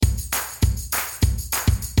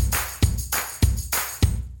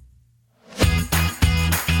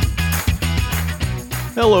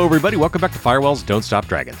Hello, everybody. Welcome back to Firewall's Don't Stop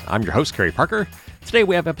Dragons. I'm your host, Kerry Parker. Today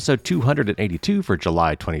we have episode 282 for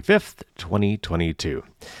July 25th, 2022.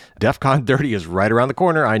 DEF CON 30 is right around the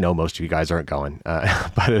corner. I know most of you guys aren't going,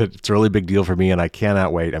 but it's a really big deal for me, and I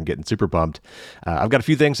cannot wait. I'm getting super pumped. I've got a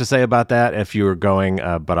few things to say about that if you're going,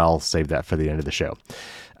 but I'll save that for the end of the show.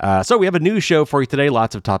 So we have a news show for you today.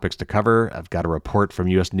 Lots of topics to cover. I've got a report from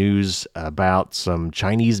U.S. News about some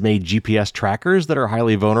Chinese-made GPS trackers that are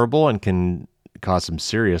highly vulnerable and can cause some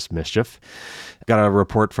serious mischief. Got a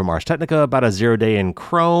report from Ars Technica about a zero-day in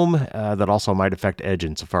Chrome that also might affect Edge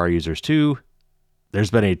and Safari users too. There's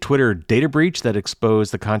been a Twitter data breach that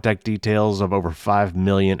exposed the contact details of over 5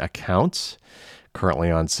 million accounts currently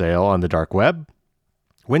on sale on the dark web.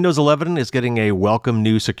 Windows 11 is getting a welcome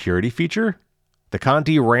new security feature. The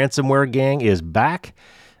Conti ransomware gang is back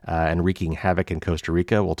and wreaking havoc in Costa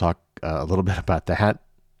Rica. We'll talk a little bit about that.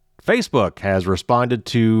 Facebook has responded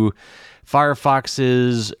to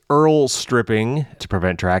Firefox's URL stripping to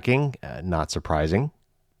prevent tracking. Not surprising.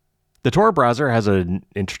 The Tor browser has an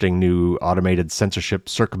interesting new automated censorship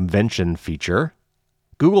circumvention feature.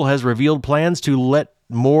 Google has revealed plans to let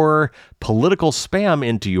more political spam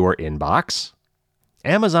into your inbox.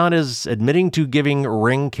 Amazon is admitting to giving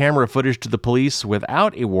Ring camera footage to the police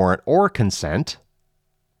without a warrant or consent.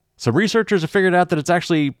 Some researchers have figured out that it's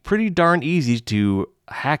actually pretty darn easy to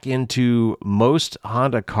hack into most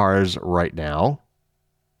Honda cars right now.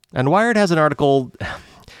 And Wired has an article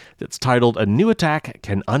that's titled, "A New Attack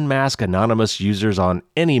Can Unmask Anonymous Users on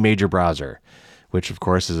Any Major Browser," which of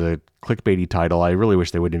course is a clickbaity title. I really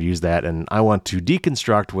wish they wouldn't have used that, and I want to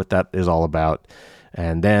deconstruct what that is all about.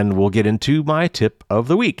 And then we'll get into my tip of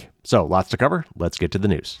the week. So lots to cover. Let's get to the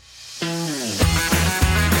news.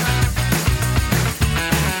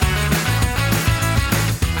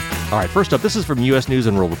 All right, first up, this is from U.S. News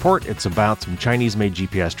and World Report. It's about some Chinese-made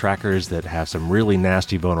GPS trackers that have some really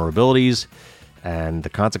nasty vulnerabilities, and the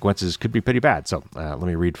consequences could be pretty bad. So let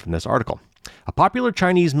me read from this article. A popular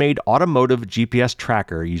Chinese-made automotive GPS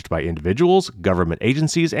tracker used by individuals, government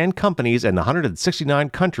agencies, and companies in 169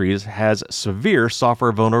 countries has severe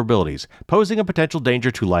software vulnerabilities, posing a potential danger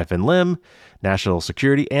to life and limb, national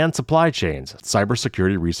security, and supply chains,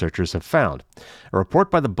 cybersecurity researchers have found. A report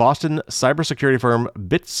by the Boston cybersecurity firm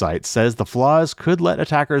BitSight says the flaws could let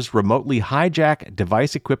attackers remotely hijack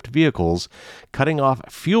device-equipped vehicles, cutting off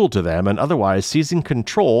fuel to them and otherwise seizing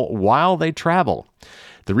control while they travel.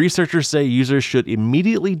 The researchers say users should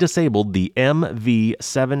immediately disable the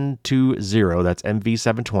MV720, that's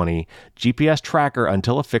MV720, GPS tracker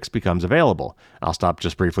until a fix becomes available. I'll stop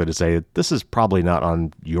just briefly to say this is probably not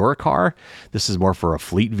on your car. This is more for a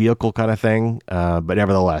fleet vehicle kind of thing. But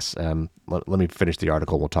nevertheless, let me finish the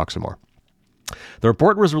article. We'll talk some more. The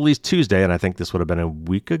report was released Tuesday, and I think this would have been a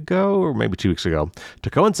week ago or maybe 2 weeks ago, to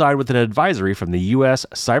coincide with an advisory from the U.S.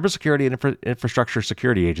 Cybersecurity and Infrastructure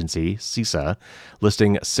Security Agency, CISA,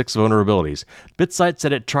 listing 6 vulnerabilities. BitSight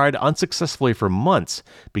said it tried unsuccessfully for months,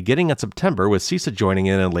 beginning in September, with CISA joining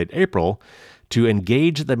in late April, to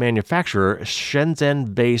engage the manufacturer,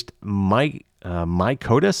 Shenzhen-based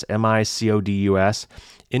Mycodus, M-I-C-O-D-U-S,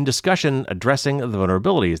 in discussion addressing the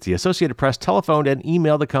vulnerabilities. The Associated Press telephoned and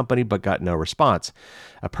emailed the company but got no response.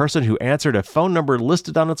 A person who answered a phone number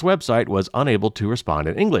listed on its website was unable to respond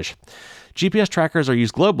in English. GPS trackers are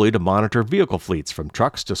used globally to monitor vehicle fleets, from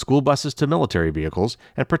trucks to school buses to military vehicles,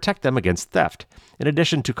 and protect them against theft. In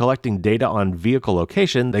addition to collecting data on vehicle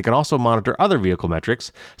location, they can also monitor other vehicle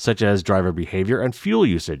metrics, such as driver behavior and fuel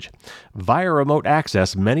usage. Via remote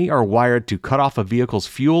access, many are wired to cut off a vehicle's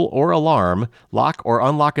fuel or alarm, lock or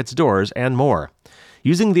unlock its doors, and more.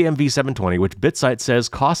 Using the MV720, which BitSight says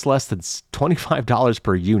costs less than $25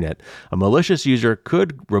 per unit, a malicious user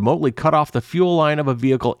could remotely cut off the fuel line of a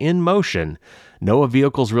vehicle in motion, know a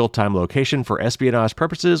vehicle's real-time location for espionage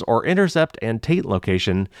purposes, or intercept and taint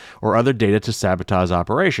location or other data to sabotage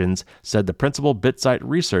operations, said the principal BitSight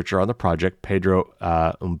researcher on the project, Pedro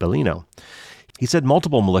Umbelino. He said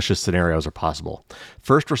multiple malicious scenarios are possible.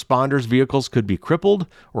 First responders' vehicles could be crippled,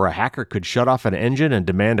 or a hacker could shut off an engine and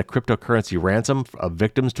demand a cryptocurrency ransom of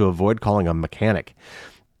victims to avoid calling a mechanic.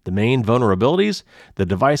 The main vulnerabilities: the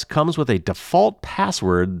device comes with a default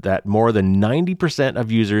password that more than 90%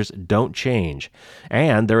 of users don't change.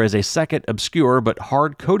 And there is a second obscure but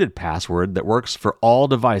hard-coded password that works for all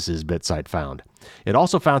devices, BitSight found. It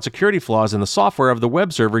also found security flaws in the software of the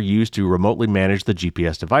web server used to remotely manage the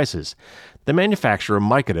GPS devices. The manufacturer,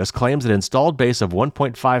 Micadis, claims an installed base of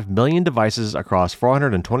 1.5 million devices across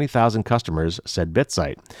 420,000 customers, said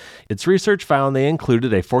BitSight. Its research found they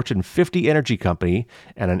included a Fortune 50 energy company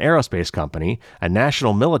and an aerospace company, a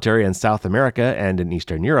national military in South America and in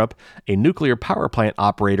Eastern Europe, a nuclear power plant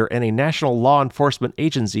operator, and a national law enforcement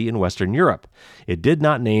agency in Western Europe. It did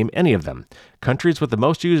not name any of them. Countries with the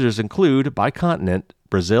most users include, by continent,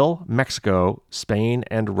 Brazil, Mexico, Spain,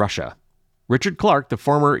 and Russia. Richard Clark, the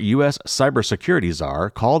former U.S. cybersecurity czar,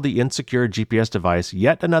 called the insecure GPS device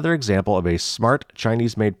yet another example of a smart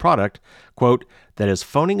Chinese-made product, quote, that is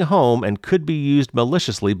phoning home and could be used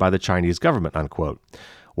maliciously by the Chinese government, unquote.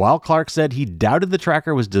 While Clark said he doubted the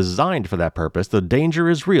tracker was designed for that purpose, the danger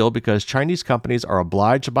is real because Chinese companies are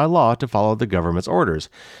obliged by law to follow the government's orders,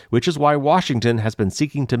 which is why Washington has been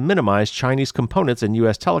seeking to minimize Chinese components in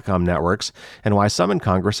U.S. telecom networks and why some in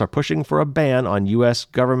Congress are pushing for a ban on U.S.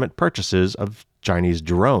 government purchases of Chinese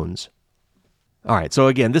drones. All right, so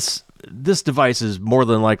again, this device is more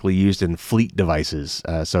than likely used in fleet devices,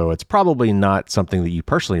 so it's probably not something that you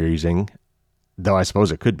personally are using, though I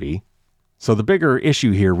suppose it could be. So the bigger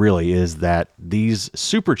issue here really is that these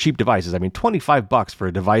super cheap devices, I mean, $25 for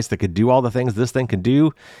a device that could do all the things this thing can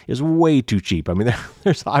do is way too cheap. I mean,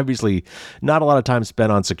 there's obviously not a lot of time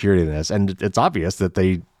spent on security in this, and it's obvious that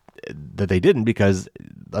they didn't because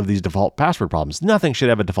of these default password problems. Nothing should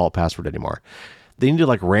have a default password anymore. They need to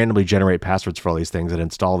like randomly generate passwords for all these things and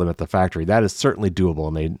install them at the factory. That is certainly doable,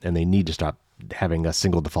 and they need to stop having a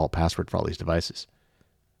single default password for all these devices.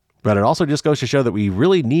 But it also just goes to show that we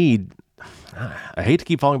really need, I hate to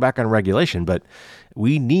keep falling back on regulation, but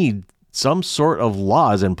we need some sort of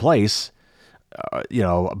laws in place,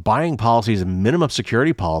 buying policies and minimum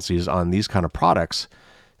security policies on these kind of products.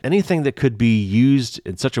 Anything that could be used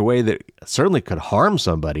in such a way that certainly could harm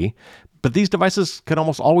somebody, but these devices can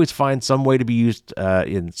almost always find some way to be used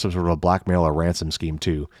in some sort of a blackmail or ransom scheme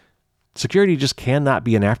too. Security just cannot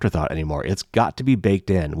be an afterthought anymore. It's got to be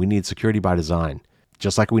baked in. We need security by design,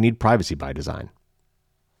 just like we need privacy by design.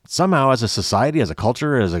 Somehow, as a society, as a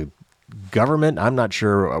culture, as a government, I'm not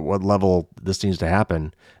sure at what level this needs to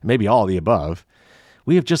happen, maybe all of the above,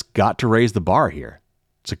 we have just got to raise the bar here.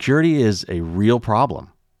 Security is a real problem.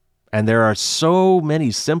 And there are so many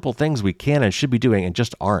simple things we can and should be doing and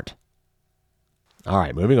just aren't. All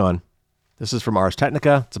right, moving on. This is from Ars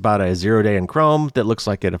Technica. It's about a 0-day in Chrome that looks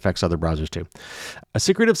like it affects other browsers too. A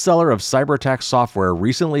secretive seller of cyber attack software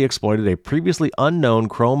recently exploited a previously unknown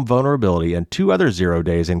Chrome vulnerability and 2 other 0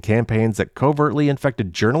 days in campaigns that covertly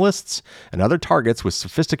infected journalists and other targets with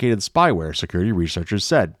sophisticated spyware, security researchers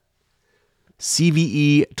said.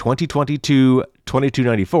 CVE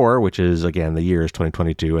 2022-2294, which is, again, the year is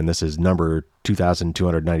 2022, and this is number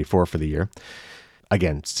 2,294 for the year.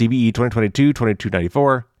 Again, CVE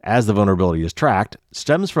 2022-2294, as the vulnerability is tracked,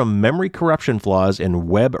 stems from memory corruption flaws in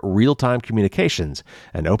web real-time communications,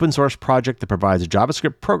 an open-source project that provides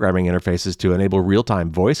JavaScript programming interfaces to enable real-time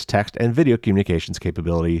voice, text, and video communications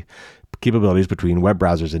capabilities between web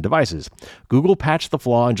browsers and devices. Google patched the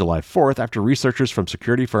flaw on July 4th after researchers from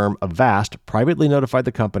security firm Avast privately notified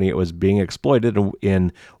the company it was being exploited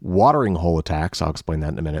in watering hole attacks, I'll explain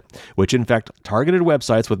that in a minute, which infect targeted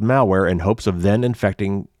websites with malware in hopes of then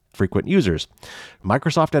infecting frequent users.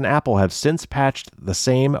 Microsoft and Apple have since patched the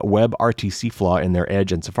same WebRTC flaw in their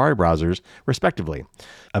Edge and Safari browsers, respectively.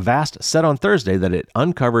 Avast said on Thursday that it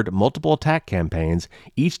uncovered multiple attack campaigns,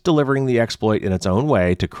 each delivering the exploit in its own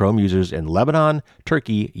way to Chrome users in Lebanon,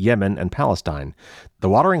 Turkey, Yemen, and Palestine. The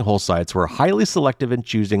watering hole sites were highly selective in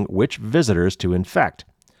choosing which visitors to infect.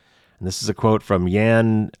 And this is a quote from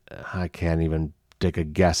Jan, I can't even take a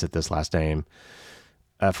guess at this last name,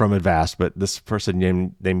 from Avast, but this person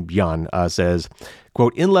named Jan says,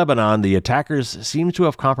 quote, in Lebanon, the attackers seem to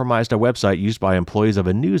have compromised a website used by employees of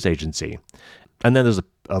a news agency. And then there's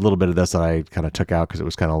a little bit of this that I kind of took out because it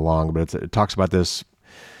was kind of long, but it talks about this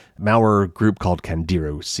malware group called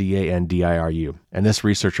Candiru, Candiru. And this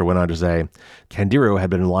researcher went on to say, Candiru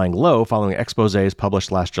had been lying low following exposés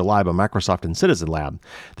published last July by Microsoft and Citizen Lab.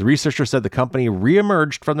 The researcher said the company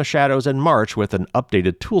reemerged from the shadows in March with an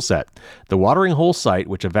updated toolset. The watering hole site,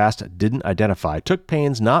 which Avast didn't identify, took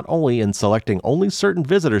pains not only in selecting only certain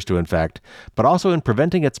visitors to infect, but also in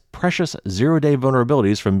preventing its precious 0-day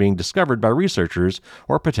vulnerabilities from being discovered by researchers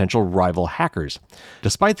or potential rival hackers.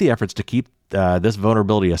 Despite the efforts to keep this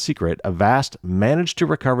vulnerability a secret, Avast managed to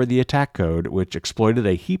recover the attack code, which exploited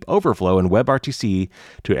a heap overflow in WebRTC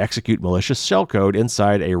to execute malicious shellcode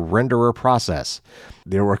inside a renderer process.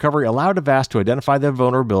 The recovery allowed Avast to identify the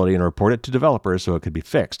vulnerability and report it to developers so it could be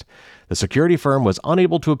fixed. The security firm was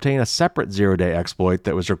unable to obtain a separate zero-day exploit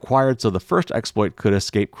that was required so the first exploit could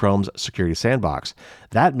escape Chrome's security sandbox.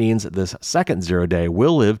 That means this second zero-day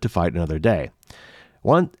will live to fight another day.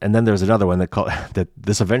 And then there's another one that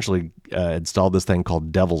this eventually installed this thing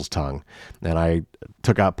called Devil's Tongue. And I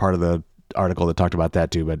took out part of the article that talked about that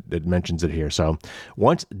too, but it mentions it here. So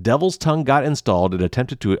once Devil's Tongue got installed, it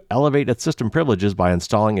attempted to elevate its system privileges by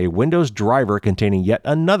installing a Windows driver containing yet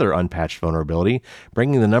another unpatched vulnerability,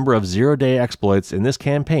 bringing the number of zero-day exploits in this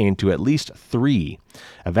campaign to at least 3.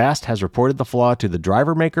 Avast has reported the flaw to the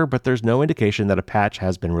driver maker, but there's no indication that a patch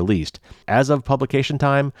has been released. As of publication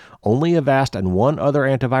time, only Avast and one other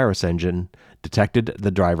antivirus engine detected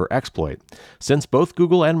the driver exploit. Since both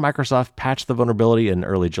Google and Microsoft patched the vulnerability in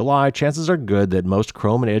early July, chances are good that most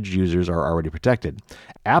Chrome and Edge users are already protected.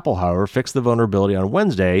 Apple, however, fixed the vulnerability on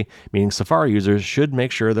Wednesday, meaning Safari users should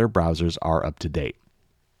make sure their browsers are up to date.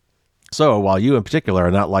 So while you in particular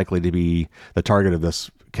are not likely to be the target of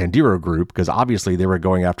this Candiro group, because obviously they were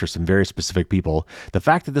going after some very specific people, the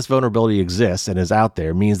fact that this vulnerability exists and is out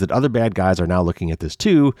there means that other bad guys are now looking at this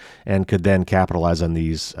too and could then capitalize on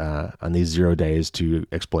these 0 days to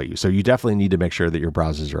exploit you. So you definitely need to make sure that your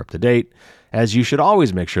browsers are up to date, as you should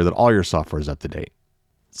always make sure that all your software is up to date.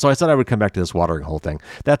 So I said I would come back to this watering hole thing.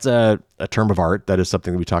 That's a term of art. That is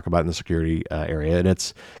something that we talk about in the security area. And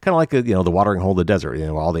it's kind of like, the watering hole of the desert.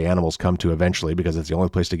 All the animals come to eventually because it's the only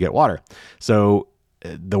place to get water. So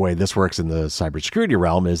the way this works in the cybersecurity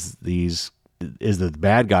realm is the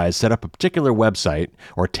bad guys set up a particular website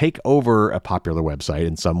or take over a popular website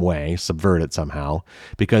in some way, subvert it somehow,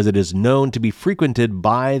 because it is known to be frequented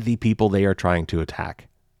by the people they are trying to attack.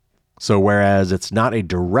 So whereas it's not a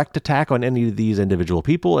direct attack on any of these individual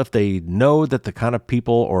people, if they know that the kind of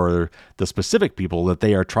people or the specific people that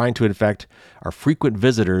they are trying to infect are frequent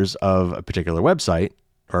visitors of a particular website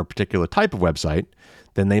or a particular type of website,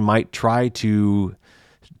 then they might try to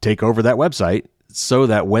take over that website so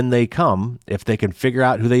that when they come, if they can figure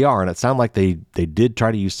out who they are, and it sounded like they did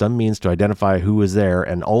try to use some means to identify who was there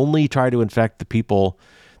and only try to infect the people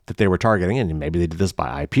that they were targeting, and maybe they did this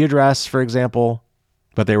by IP address, for example,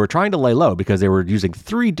 but they were trying to lay low because they were using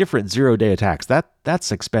 3 different zero-day attacks.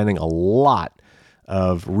 That's expending a lot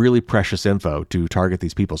of really precious info to target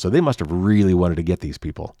these people. So they must have really wanted to get these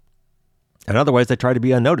people. And otherwise, they try to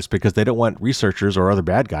be unnoticed because they don't want researchers or other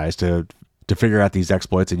bad guys to figure out these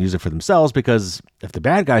exploits and use it for themselves, because if the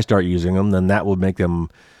bad guys start using them, then that would make them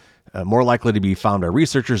more likely to be found by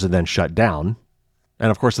researchers and then shut down.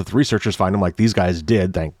 And of course, if the researchers find them like these guys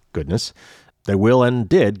did, thank goodness, they will and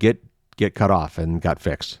did get cut off and got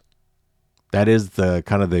fixed. That is the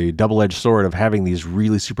kind of the double-edged sword of having these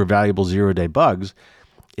really super valuable zero-day bugs,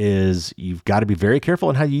 is you've got to be very careful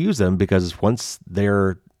in how you use them, because once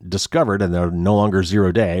they're discovered and they're no longer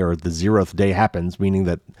 0 day, or the 0th day happens, meaning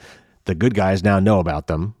that the good guys now know about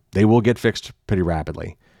them, they will get fixed pretty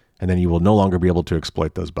rapidly. And then you will no longer be able to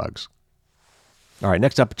exploit those bugs. All right,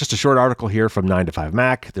 next up, just a short article here from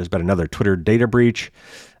 9to5Mac. There's been another Twitter data breach.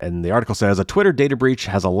 And the article says, a Twitter data breach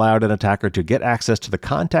has allowed an attacker to get access to the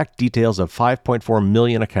contact details of 5.4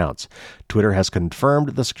 million accounts. Twitter has confirmed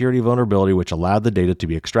the security vulnerability which allowed the data to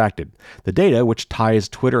be extracted. The data, which ties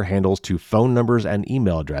Twitter handles to phone numbers and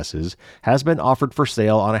email addresses, has been offered for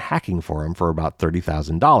sale on a hacking forum for about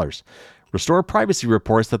 $30,000. Restore Privacy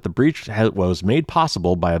reports that the breach was made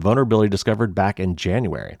possible by a vulnerability discovered back in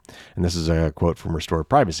January. And this is a quote from Restore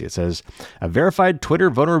Privacy. It says, a verified Twitter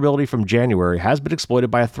vulnerability from January has been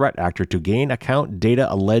exploited by a threat actor to gain account data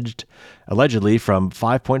allegedly from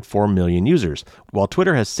 5.4 million users. While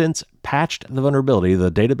Twitter has since patched the vulnerability,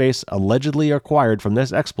 the database allegedly acquired from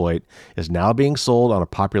this exploit is now being sold on a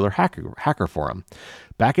popular hacker forum.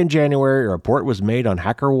 Back in January, a report was made on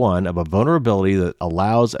HackerOne of a vulnerability that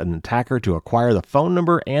allows an attacker to acquire the phone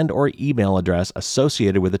number and or email address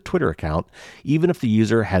associated with a Twitter account, even if the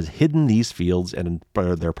user has hidden these fields in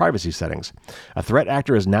their privacy settings. A threat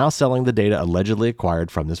actor is now selling the data allegedly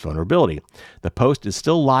acquired from this vulnerability. The post is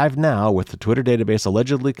still live now, with the Twitter database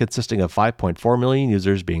allegedly consisting of 5.4 million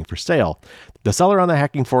users being for sale. The seller on the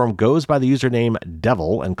hacking forum goes by the username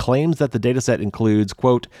Devil and claims that the dataset includes,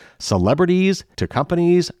 quote, celebrities to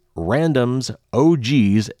companies, randoms,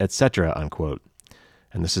 OGs, etc., unquote.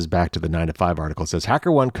 And this is back to the 9 to 5 article. It says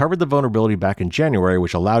HackerOne covered the vulnerability back in January,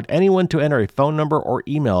 which allowed anyone to enter a phone number or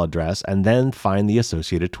email address and then find the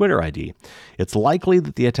associated Twitter ID. It's likely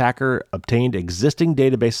that the attacker obtained existing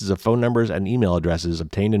databases of phone numbers and email addresses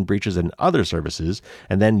obtained in breaches in other services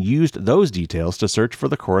and then used those details to search for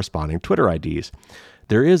the corresponding Twitter IDs.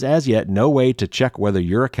 There is as yet no way to check whether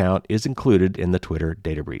your account is included in the Twitter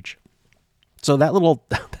data breach. So that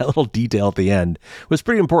little detail at the end was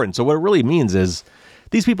pretty important. So what it really means is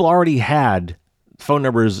these people already had phone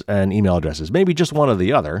numbers and email addresses, maybe just one or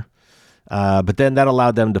the other, but then that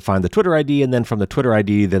allowed them to find the Twitter ID, and then from the Twitter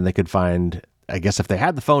ID, then they could find, I guess if they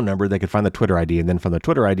had the phone number, they could find the Twitter ID, and then from the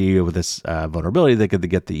Twitter ID with this vulnerability, they could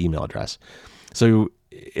get the email address. So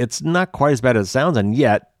it's not quite as bad as it sounds, and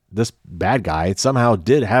yet this bad guy somehow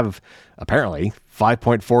did have, apparently,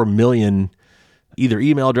 5.4 million either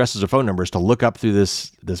email addresses or phone numbers to look up through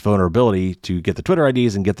this vulnerability to get the Twitter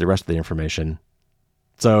IDs and get the rest of the information.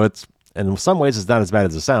 So in some ways, it's not as bad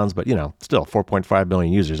as it sounds, but, still 4.5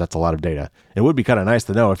 million users. That's a lot of data. It would be kind of nice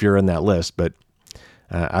to know if you're in that list, but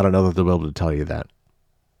I don't know that they'll be able to tell you that.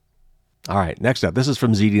 All right, next up, this is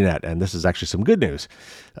from ZDNet, and this is actually some good news.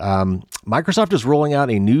 Microsoft is rolling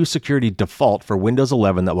out a new security default for Windows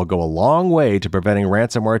 11 that will go a long way to preventing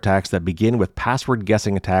ransomware attacks that begin with password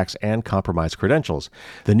guessing attacks and compromised credentials.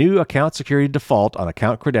 The new account security default on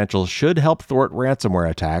account credentials should help thwart ransomware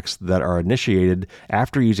attacks that are initiated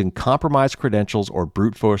after using compromised credentials or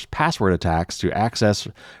brute force password attacks to access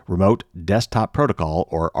remote desktop protocol,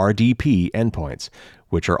 or RDP, endpoints,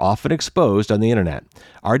 which are often exposed on the internet.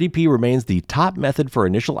 RDP remains the top method for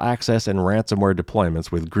initial access and ransomware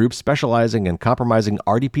deployments, with groups specializing in compromising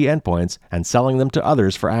RDP endpoints and selling them to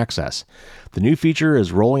others for access. The new feature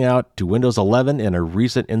is rolling out to Windows 11 in a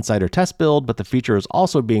recent insider test build, but the feature is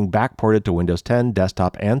also being backported to Windows 10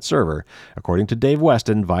 desktop and server, according to Dave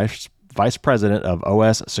Weston, Vice President of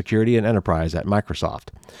OS Security and Enterprise at Microsoft.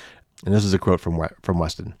 And this is a quote from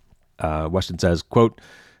Weston. Weston says, quote,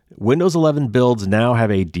 Windows 11 builds now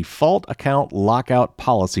have a default account lockout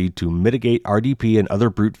policy to mitigate RDP and other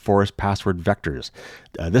brute force password vectors.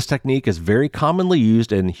 This technique is very commonly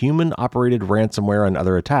used in human-operated ransomware and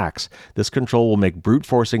other attacks. This control will make brute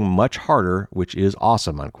forcing much harder, which is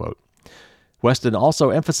awesome, unquote. Weston also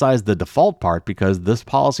emphasized the default part because this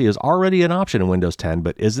policy is already an option in Windows 10,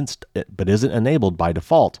 but isn't enabled by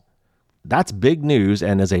default. That's big news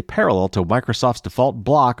and is a parallel to Microsoft's default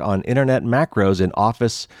block on Internet macros in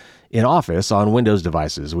Office on Windows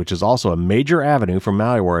devices, which is also a major avenue for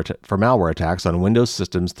malware attacks on Windows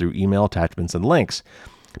systems through email attachments and links.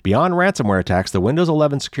 Beyond ransomware attacks, the Windows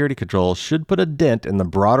 11 security control should put a dent in the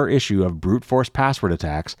broader issue of brute force password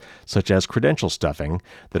attacks, such as credential stuffing,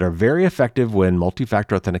 that are very effective when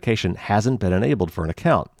multi-factor authentication hasn't been enabled for an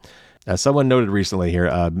account. As someone noted recently here,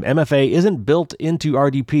 MFA isn't built into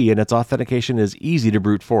RDP and its authentication is easy to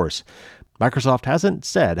brute force. Microsoft hasn't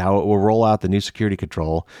said how it will roll out the new security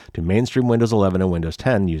control to mainstream Windows 11 and Windows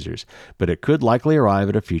 10 users, but it could likely arrive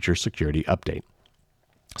at a future security update.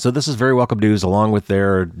 So this is very welcome news, along with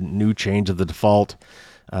their new change of the default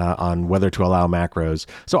on whether to allow macros.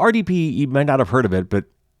 So RDP, you might not have heard of it, but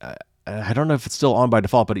I don't know if it's still on by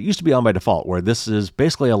default, but it used to be on by default, where this is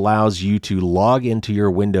basically allows you to log into your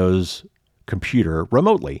Windows computer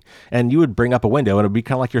remotely, and you would bring up a window, and it'd be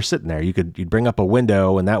kind of like you're sitting there. You'd bring up a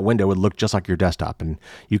window, and that window would look just like your desktop, and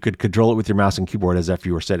you could control it with your mouse and keyboard as if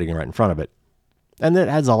you were sitting right in front of it. And it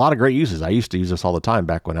has a lot of great uses. I used to use this all the time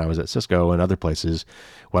back when I was at Cisco and other places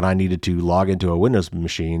when I needed to log into a Windows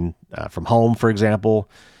machine from home, for example,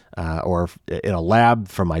 or in a lab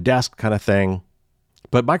from my desk kind of thing.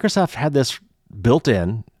 But Microsoft had this built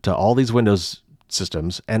in to all these Windows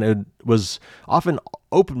systems, and it was often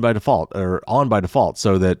open by default or on by default,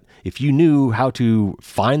 so that if you knew how to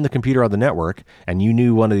find the computer on the network and you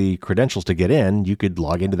knew one of the credentials to get in, you could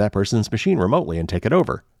log into that person's machine remotely and take it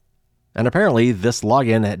over. And apparently this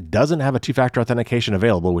login doesn't have a two-factor authentication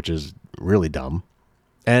available, which is really dumb.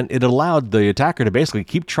 And it allowed the attacker to basically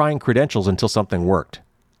keep trying credentials until something worked.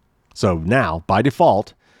 So now, by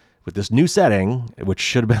default, with this new setting, which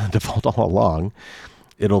should have been the default all along,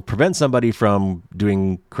 it'll prevent somebody from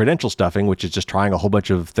doing credential stuffing, which is just trying a whole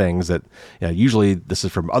bunch of things that, usually this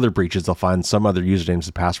is from other breaches. They'll find some other usernames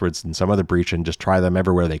and passwords in some other breach and just try them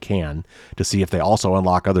everywhere they can to see if they also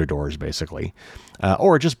unlock other doors, basically.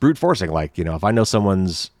 Or just brute forcing, like, if I know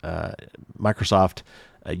someone's Microsoft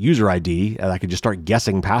user ID, I could just start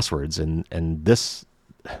guessing passwords. And this,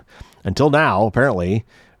 until now, apparently,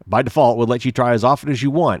 by default, would let you try as often as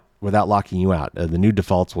you want without locking you out. The new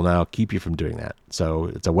defaults will now keep you from doing that. So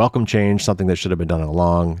it's a welcome change, something that should have been done a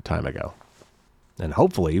long time ago. And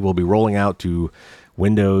hopefully we'll be rolling out to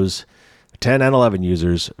Windows 10 and 11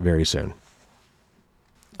 users very soon.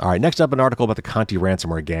 All right, next up, an article about the Conti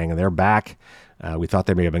ransomware gang, and they're back. We thought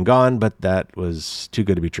they may have been gone, but that was too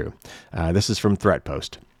good to be true. This is from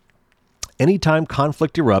ThreatPost. Anytime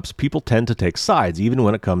conflict erupts, people tend to take sides, even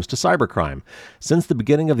when it comes to cybercrime. Since the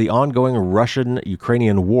beginning of the ongoing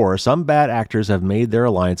Russian-Ukrainian war, some bad actors have made their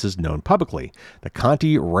alliances known publicly. The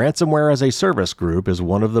Conti Ransomware as a Service group is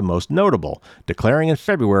one of the most notable, declaring in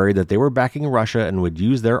February that they were backing Russia and would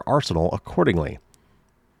use their arsenal accordingly.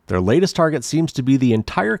 Their latest target seems to be the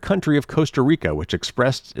entire country of Costa Rica, which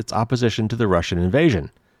expressed its opposition to the Russian invasion.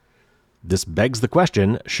 This begs the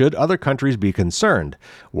question, should other countries be concerned?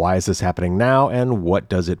 Why is this happening now, and what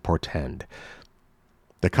does it portend?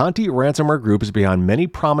 The Conti ransomware group is behind many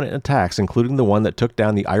prominent attacks, including the one that took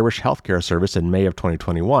down the Irish healthcare service in May of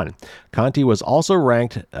 2021. Conti was also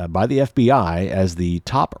ranked by the FBI as the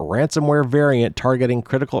top ransomware variant targeting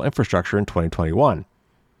critical infrastructure in 2021.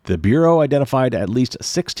 The Bureau identified at least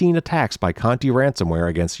 16 attacks by Conti ransomware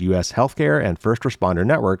against U.S. healthcare and first responder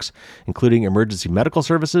networks, including emergency medical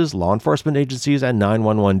services, law enforcement agencies, and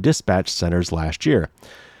 911 dispatch centers last year.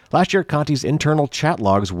 Last year, Conti's internal chat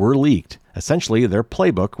logs were leaked. Essentially, their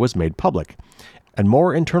playbook was made public. And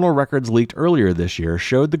more internal records leaked earlier this year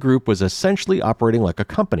showed the group was essentially operating like a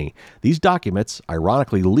company. These documents,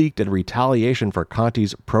 ironically leaked in retaliation for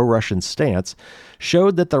Conti's pro-Russian stance,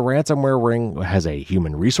 showed that the ransomware ring has a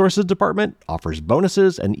human resources department, offers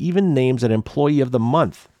bonuses, and even names an employee of the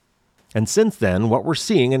month. And since then, what we're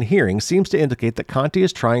seeing and hearing seems to indicate that Conti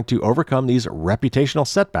is trying to overcome these reputational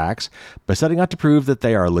setbacks by setting out to prove that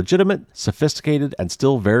they are legitimate, sophisticated, and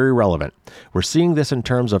still very relevant. We're seeing this in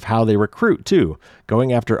terms of how they recruit, too,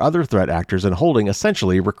 going after other threat actors and holding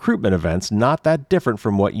essentially recruitment events not that different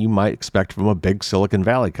from what you might expect from a big Silicon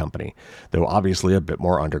Valley company, though obviously a bit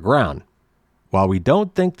more underground. While we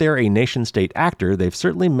don't think they're a nation-state actor, they've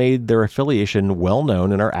certainly made their affiliation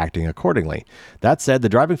well-known and are acting accordingly. That said, the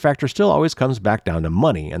driving factor still always comes back down to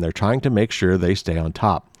money, and they're trying to make sure they stay on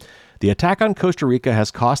top. The attack on Costa Rica has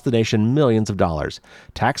cost the nation millions of dollars.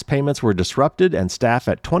 Tax payments were disrupted, and staff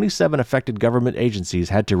at 27 affected government agencies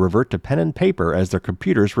had to revert to pen and paper as their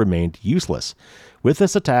computers remained useless. With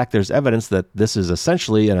this attack, there's evidence that this is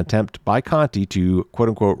essentially an attempt by Conti to,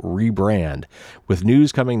 quote-unquote, rebrand, with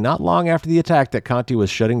news coming not long after the attack that Conti was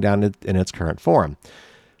shutting down in its current form.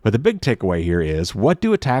 But the big takeaway here is, what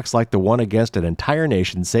do attacks like the one against an entire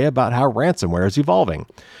nation say about how ransomware is evolving?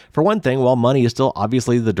 For one thing, while money is still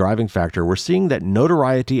obviously the driving factor, we're seeing that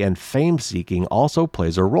notoriety and fame-seeking also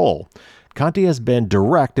plays a role. Conti has been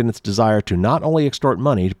direct in its desire to not only extort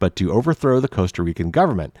money, but to overthrow the Costa Rican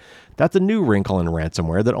government. That's a new wrinkle in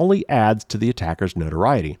ransomware that only adds to the attacker's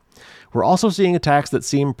notoriety. We're also seeing attacks that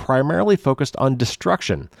seem primarily focused on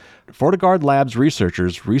destruction. FortiGuard Labs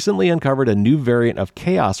researchers recently uncovered a new variant of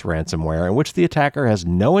Chaos ransomware in which the attacker has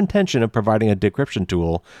no intention of providing a decryption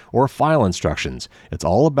tool or file instructions. It's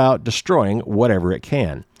all about destroying whatever it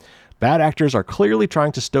can. Bad actors are clearly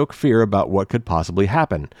trying to stoke fear about what could possibly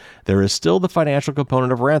happen. There is still the financial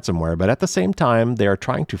component of ransomware, but at the same time, they are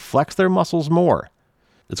trying to flex their muscles more.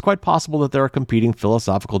 It's quite possible that there are competing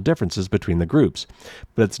philosophical differences between the groups,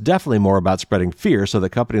 but it's definitely more about spreading fear so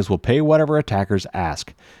that companies will pay whatever attackers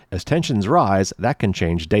ask. As tensions rise, that can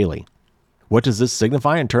change daily. What does this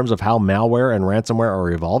signify in terms of how malware and ransomware are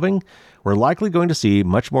evolving? We're likely going to see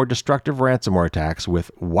much more destructive ransomware attacks with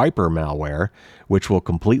wiper malware, which will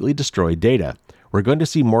completely destroy data. We're going to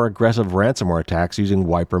see more aggressive ransomware attacks using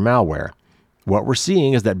wiper malware. What we're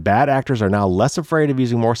seeing is that bad actors are now less afraid of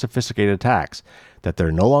using more sophisticated attacks, that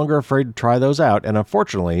they're no longer afraid to try those out, and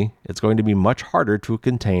unfortunately, it's going to be much harder to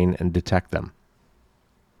contain and detect them.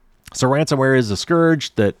 So ransomware is a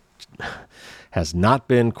scourge that has not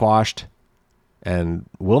been quashed and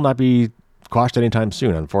will not be quashed anytime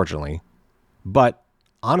soon, unfortunately. But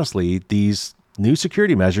honestly, these new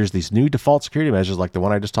security measures, these new default security measures like the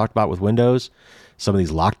one I just talked about with Windows, some of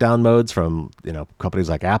these lockdown modes from companies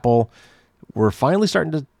like Apple, we're finally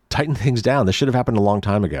starting to tighten things down. This should have happened a long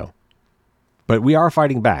time ago. But we are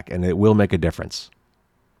fighting back, and it will make a difference.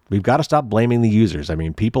 We've got to stop blaming the users. I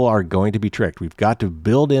mean, people are going to be tricked. We've got to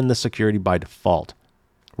build in the security by default.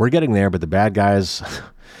 We're getting there, but the bad guys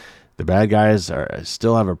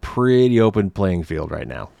still have a pretty open playing field right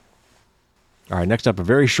now. All right, next up, a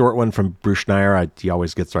very short one from Bruce Schneier. He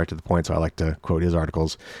always gets right to the point, so I like to quote his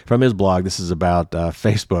articles from his blog. This is about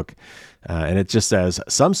Facebook, and it just says,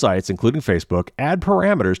 some sites, including Facebook, add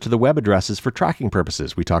parameters to the web addresses for tracking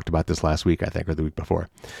purposes. We talked about this last week, I think, or the week before.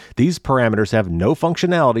 These parameters have no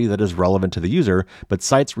functionality that is relevant to the user, but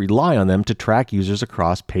sites rely on them to track users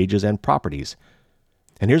across pages and properties.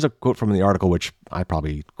 And here's a quote from the article, which I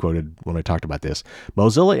probably quoted when I talked about this.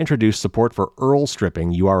 Mozilla introduced support for URL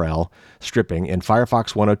stripping, URL stripping, in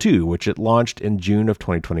Firefox 102, which it launched in June of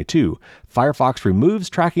 2022. Firefox removes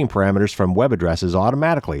tracking parameters from web addresses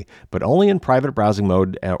automatically, but only in private browsing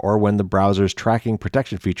mode or when the browser's tracking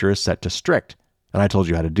protection feature is set to strict. And I told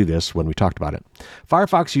you how to do this when we talked about it.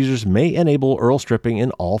 Firefox users may enable URL stripping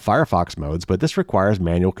in all Firefox modes, but this requires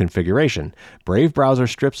manual configuration. Brave browser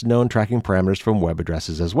strips known tracking parameters from web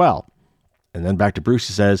addresses as well. And then back to Bruce,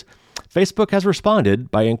 he says, Facebook has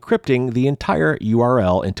responded by encrypting the entire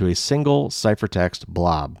URL into a single ciphertext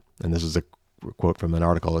blob. And this is a quote from an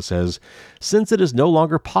article. It says, since it is no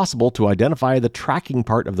longer possible to identify the tracking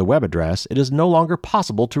part of the web address, it is no longer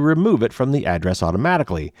possible to remove it from the address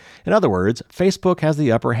automatically. In other words, Facebook has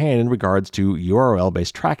the upper hand in regards to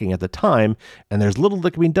URL-based tracking at the time, and there's little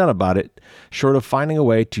that can be done about it, short of finding a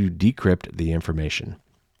way to decrypt the information.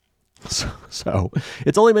 So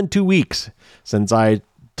it's only been 2 weeks since I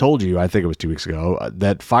told you, I think it was 2 weeks ago,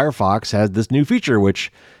 that Firefox has this new feature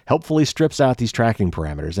which helpfully strips out these tracking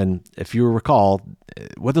parameters. And if you recall,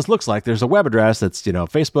 what this looks like, there's a web address that's,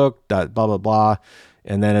 Facebook, blah, blah, blah.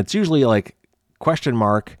 And then it's usually like question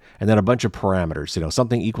mark and then a bunch of parameters,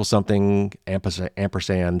 something equals something,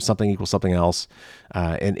 ampersand, something equals something else.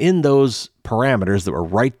 And in those parameters that were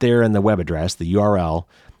right there in the web address, the URL,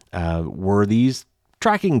 were these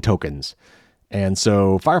tracking tokens. And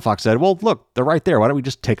so Firefox said, well, look, they're right there. Why don't we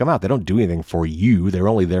just take them out? They don't do anything for you. They're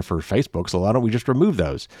only there for Facebook. So why don't we just remove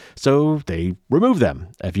those? So they removed them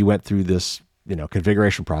if you went through this,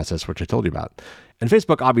 configuration process, which I told you about. And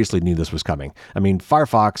Facebook obviously knew this was coming. I mean,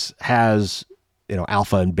 Firefox has,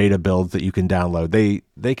 alpha and beta builds that you can download.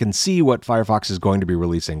 They can see what Firefox is going to be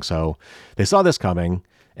releasing. So they saw this coming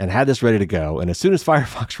and had this ready to go. And as soon as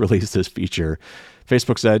Firefox released this feature,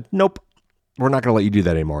 Facebook said, nope. We're not going to let you do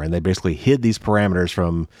that anymore. And they basically hid these parameters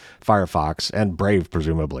from Firefox and Brave,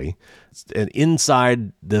 presumably. And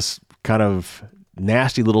inside this kind of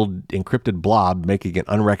nasty little encrypted blob, making it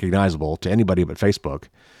unrecognizable to anybody but Facebook.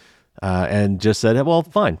 And just said, well,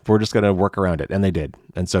 fine, we're just going to work around it. And they did.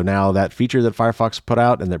 And so now that feature that Firefox put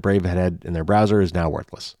out and that Brave had in their browser is now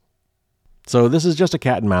worthless. So this is just a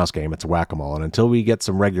cat and mouse game. It's a whack-a-mole. And until we get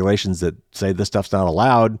some regulations that say this stuff's not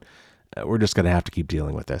allowed, we're just going to have to keep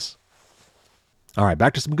dealing with this. All right,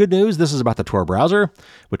 back to some good news. This is about the Tor browser,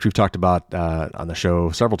 which we've talked about on the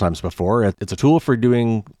show several times before. It's a tool for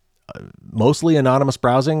doing mostly anonymous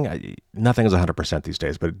browsing. Nothing is 100% these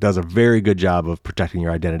days, but it does a very good job of protecting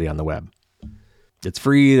your identity on the web. It's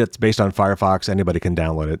free. It's based on Firefox. Anybody can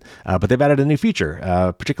download it. But they've added a new feature,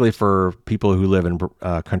 particularly for people who live in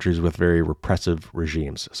countries with very repressive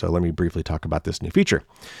regimes. So let me briefly talk about this new feature.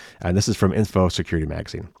 And this is from Info Security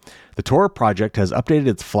Magazine. The Tor project has updated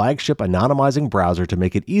its flagship anonymizing browser to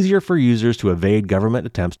make it easier for users to evade government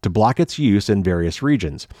attempts to block its use in various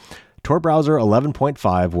regions. Tor Browser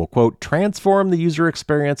 11.5 will, quote, transform the user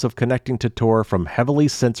experience of connecting to Tor from heavily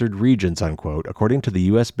censored regions, unquote, according to the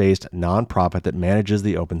US-based nonprofit that manages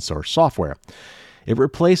the open source software. It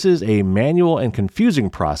replaces a manual and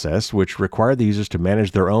confusing process which required the users to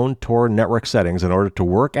manage their own Tor network settings in order to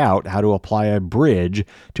work out how to apply a bridge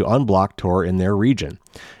to unblock Tor in their region.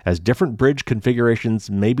 As different bridge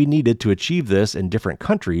configurations may be needed to achieve this in different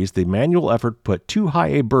countries, the manual effort put too high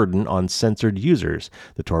a burden on censored users,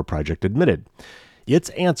 the Tor project admitted. Its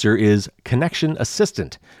answer is Connection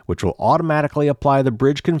Assistant, which will automatically apply the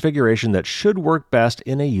bridge configuration that should work best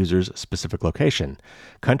in a user's specific location.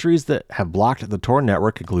 Countries that have blocked the Tor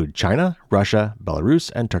network include China, Russia,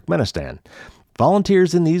 Belarus, and Turkmenistan.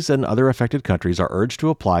 Volunteers in these and other affected countries are urged to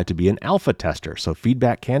apply to be an alpha tester, so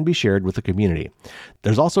feedback can be shared with the community.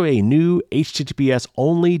 There's also a new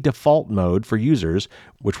HTTPS-only default mode for users,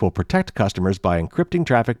 which will protect customers by encrypting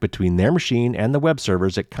traffic between their machine and the web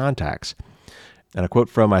servers it contacts. And a quote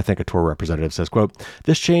from, I think, a Tor representative says, quote,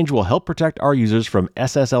 this change will help protect our users from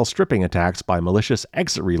SSL stripping attacks by malicious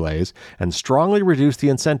exit relays and strongly reduce the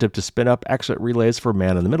incentive to spin up exit relays for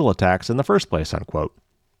man-in-the-middle attacks in the first place, unquote.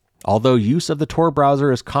 Although use of the Tor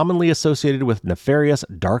browser is commonly associated with nefarious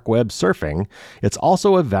dark web surfing, it's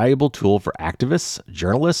also a valuable tool for activists,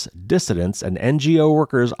 journalists, dissidents, and NGO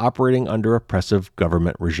workers operating under oppressive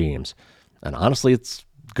government regimes. And honestly, it's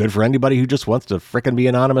good for anybody who just wants to frickin' be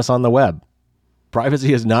anonymous on the web.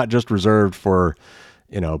 Privacy is not just reserved for,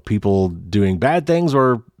 people doing bad things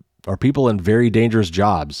or people in very dangerous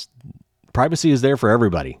jobs. Privacy is there for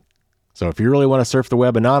everybody. So if you really want to surf the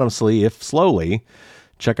web anonymously, if slowly,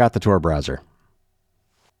 check out the Tor browser.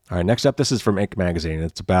 All right, next up, this is from Inc. magazine.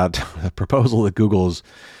 It's about a proposal that Google's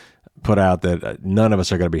put out that none of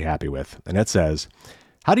us are going to be happy with. And it says,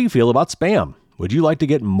 how do you feel about spam? Would you like to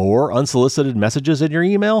get more unsolicited messages in your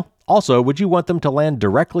email? Also, would you want them to land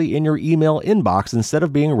directly in your email inbox instead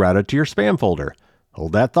of being routed to your spam folder?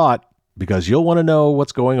 Hold that thought, because you'll want to know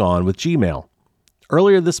what's going on with Gmail.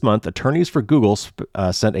 Earlier this month, attorneys for Google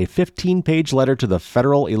sent a 15-page letter to the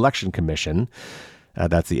Federal Election Commission,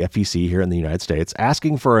 that's the FEC here in the United States,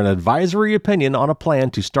 asking for an advisory opinion on a plan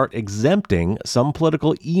to start exempting some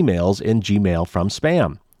political emails in Gmail from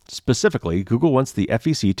spam. Specifically, Google wants the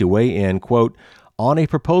FEC to weigh in, quote, on a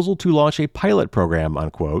proposal to launch a pilot program,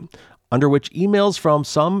 unquote, under which emails from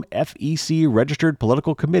some FEC-registered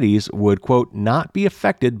political committees would, quote, not be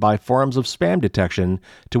affected by forms of spam detection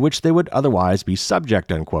to which they would otherwise be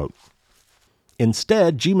subject, unquote.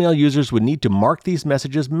 Instead, Gmail users would need to mark these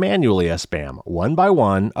messages manually as spam, one by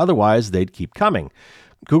one, otherwise they'd keep coming.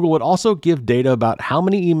 Google would also give data about how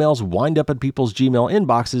many emails wind up in people's Gmail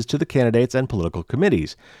inboxes to the candidates and political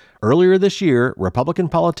committees. Earlier this year, Republican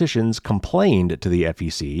politicians complained to the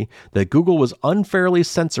FEC that Google was unfairly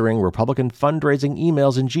censoring Republican fundraising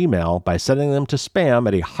emails in Gmail by sending them to spam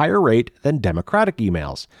at a higher rate than Democratic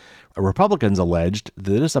emails. Republicans alleged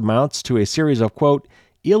that this amounts to a series of, quote,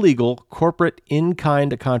 illegal corporate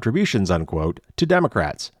in-kind contributions, unquote, to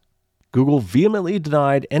Democrats. Google vehemently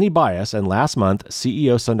denied any bias, and last month,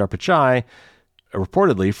 CEO Sundar Pichai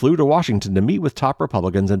reportedly flew to Washington to meet with top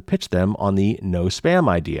Republicans and pitch them on the no spam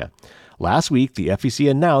idea. Last week, the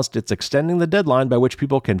FEC announced it's extending the deadline by which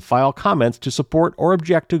people can file comments to support or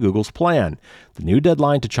object to Google's plan. The new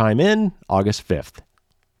deadline to chime in, August 5th.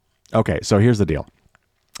 Okay, so here's the deal.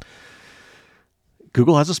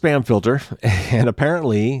 Google has a spam filter, and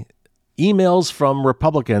apparently emails from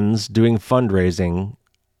Republicans doing fundraising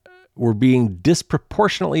were being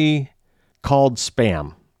disproportionately called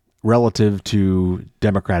spam relative to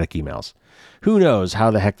Democratic emails. Who knows how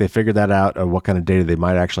the heck they figured that out or what kind of data they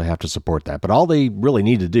might actually have to support that. But all they really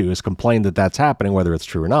need to do is complain that that's happening, whether it's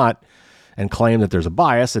true or not, and claim that there's a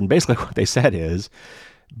bias. And basically what they said is,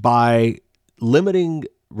 by limiting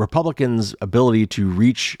Republicans' ability to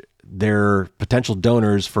reach their potential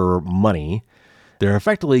donors for money, they're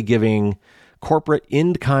effectively giving corporate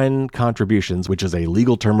in-kind contributions, which is a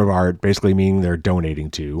legal term of art, basically meaning they're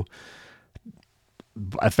donating to,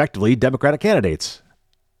 effectively, Democratic candidates.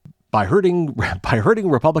 By hurting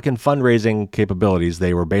Republican fundraising capabilities,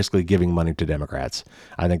 they were basically giving money to Democrats.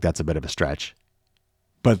 I think that's a bit of a stretch.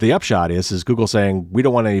 But the upshot is Google saying, we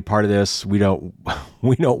don't want any part of this. We don't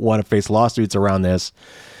want to face lawsuits around this.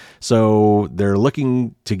 So they're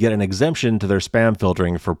looking to get an exemption to their spam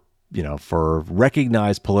filtering for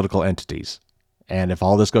recognized political entities. And if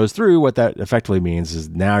all this goes through, what that effectively means is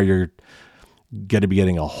now you're going to be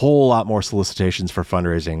getting a whole lot more solicitations for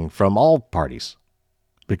fundraising from all parties,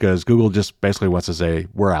 because Google just basically wants to say,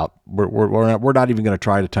 we're out. We're not even going to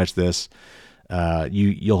try to touch this.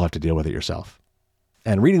 You'll have to deal with it yourself.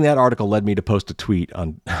 And reading that article led me to post a tweet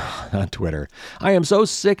on Twitter. I am so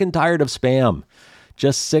sick and tired of spam.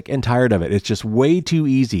 Just sick and tired of it. It's just way too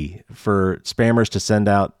easy for spammers to send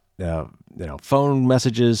out phone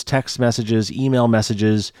messages, text messages, email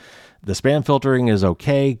messages. The spam filtering is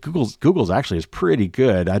okay. Google's actually is pretty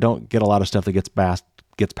good. I don't get a lot of stuff that gets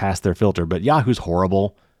past their filter, but Yahoo's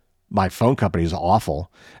horrible. My phone company is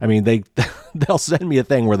awful. I mean, they'll send me a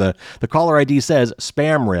thing where the caller ID says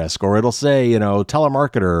spam risk, or it'll say,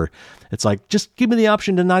 telemarketer. It's like, just give me the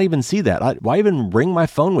option to not even see that. Why even ring my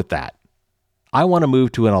phone with that? I want to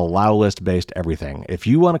move to an allow list based everything. If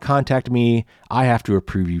you want to contact me, I have to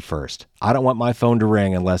approve you first. I don't want my phone to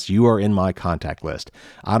ring unless you are in my contact list.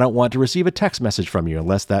 I don't want to receive a text message from you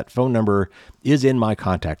unless that phone number is in my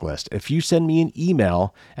contact list. If you send me an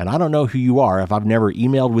email and I don't know who you are, if I've never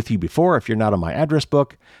emailed with you before, if you're not on my address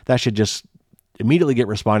book, that should just immediately get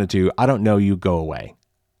responded to. I don't know you, go away.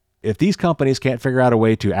 If these companies can't figure out a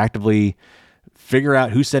way to actively figure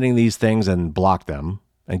out who's sending these things and block them,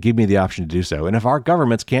 and give me the option to do so. And if our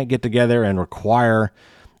governments can't get together and require,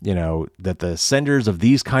 that the senders of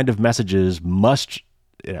these kind of messages must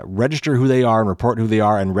register who they are and report who they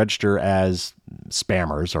are and register as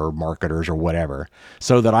spammers or marketers or whatever,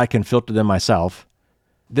 so that I can filter them myself,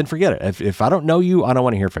 then forget it. If I don't know you, I don't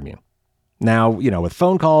want to hear from you. Now, with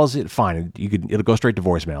phone calls, fine. It'll go straight to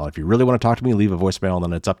voicemail. If you really want to talk to me, leave a voicemail, and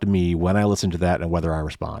then it's up to me when I listen to that and whether I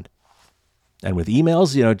respond. And with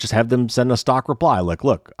emails, just have them send a stock reply. Like,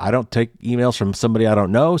 look, I don't take emails from somebody I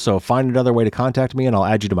don't know, so find another way to contact me and I'll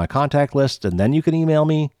add you to my contact list, and then you can email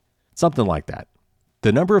me. Something like that.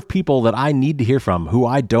 The number of people that I need to hear from who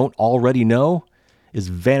I don't already know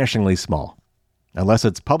is vanishingly small. Unless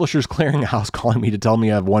it's Publishers Clearinghouse calling me to tell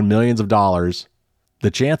me I've won millions of dollars,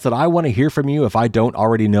 the chance that I want to hear from you if I don't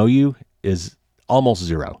already know you is almost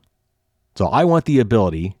zero. So I want the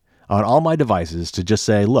ability on all my devices to just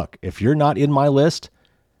say, look, if you're not in my list,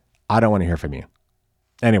 I don't want to hear from you.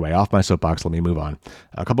 Anyway, off my soapbox, let me move on.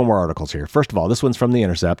 A couple more articles here. First of all, this one's from The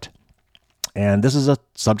Intercept, and this is a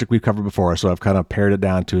subject we've covered before, so I've kind of pared it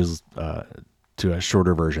down to a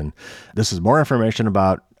shorter version. This is more information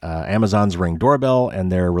about Amazon's Ring doorbell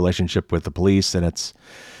and their relationship with the police, and it's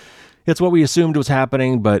what we assumed was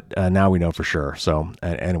happening, but now we know for sure. So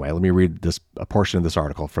anyway, let me read a portion of this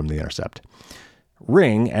article from The Intercept.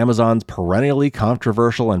 Ring, Amazon's perennially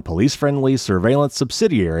controversial and police-friendly surveillance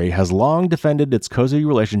subsidiary, has long defended its cozy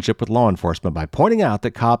relationship with law enforcement by pointing out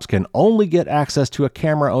that cops can only get access to a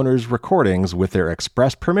camera owner's recordings with their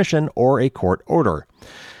express permission or a court order.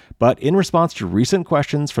 But in response to recent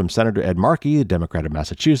questions from Senator Ed Markey, a Democrat of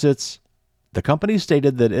Massachusetts, the company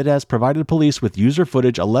stated that it has provided police with user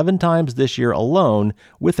footage 11 times this year alone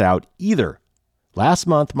without either. Last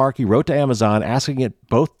month, Markey wrote to Amazon asking it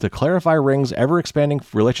both to clarify Ring's ever-expanding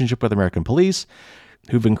relationship with American police,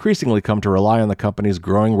 who've increasingly come to rely on the company's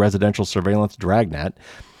growing residential surveillance dragnet,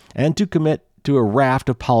 and to commit to a raft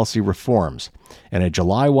of policy reforms. In a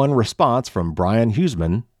July 1 response from Brian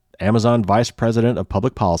Huseman, Amazon Vice President of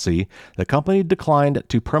Public Policy, the company declined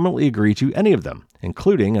to permanently agree to any of them,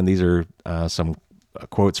 including, and these are some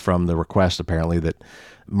quotes from the request apparently that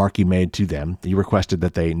Markey made to them. He requested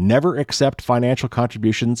that they never accept financial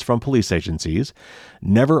contributions from police agencies,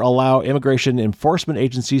 never allow immigration enforcement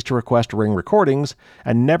agencies to request Ring recordings,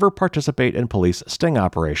 and never participate in police sting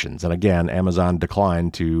operations. And again, Amazon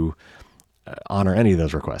declined to honor any of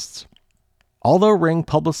those requests. Although Ring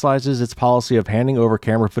publicizes its policy of handing over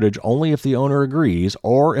camera footage only if the owner agrees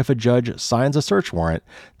or if a judge signs a search warrant,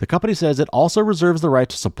 the company says it also reserves the right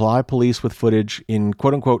to supply police with footage in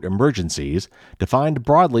quote-unquote emergencies, defined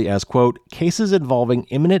broadly as, quote, cases involving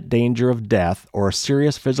imminent danger of death or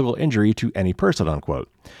serious physical injury to any person,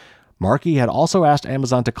 unquote. Markey had also asked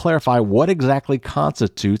Amazon to clarify what exactly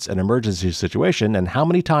constitutes an emergency situation and how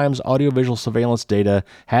many times audiovisual surveillance data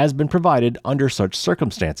has been provided under such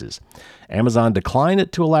circumstances. Amazon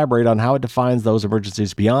declined to elaborate on how it defines those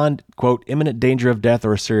emergencies beyond, quote, imminent danger of death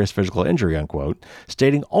or serious physical injury, unquote,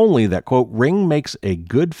 stating only that, quote, Ring makes a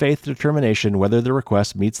good faith determination whether the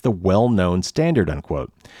request meets the well-known standard,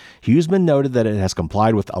 unquote. Huseman noted that it has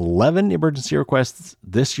complied with 11 emergency requests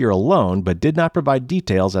this year alone, but did not provide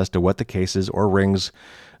details as to what the cases or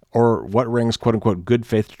what Ring's quote-unquote good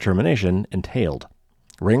faith determination entailed.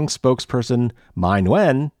 Ring spokesperson Mai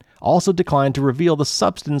Nguyen also declined to reveal the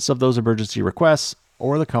substance of those emergency requests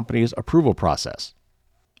or the company's approval process.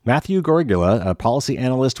 Matthew Gorigula, a policy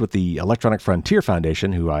analyst with the Electronic Frontier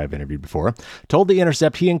Foundation, who I have interviewed before, told The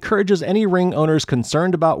Intercept he encourages any Ring owners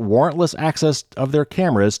concerned about warrantless access of their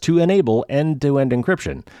cameras to enable end-to-end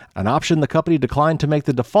encryption, an option the company declined to make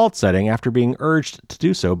the default setting after being urged to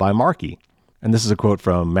do so by Markey. And this is a quote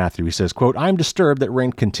from Matthew. He says, quote, I'm disturbed that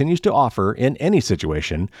Ring continues to offer, in any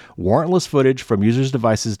situation, warrantless footage from users'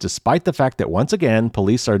 devices despite the fact that, once again,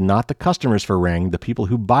 police are not the customers for Ring. The people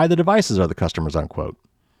who buy the devices are the customers, unquote.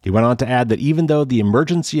 He went on to add that even though the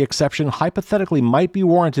emergency exception hypothetically might be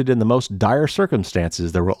warranted in the most dire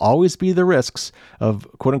circumstances, there will always be the risks of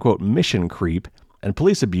quote-unquote mission creep and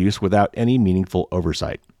police abuse without any meaningful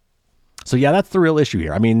oversight. So yeah, that's the real issue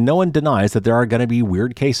here. I mean, no one denies that there are going to be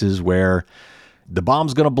weird cases where the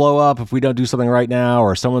bomb's going to blow up if we don't do something right now,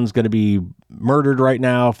 or someone's going to be murdered right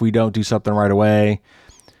now if we don't do something right away.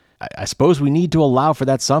 I suppose we need to allow for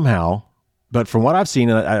that somehow. But from what I've seen,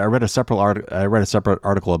 and I read a separate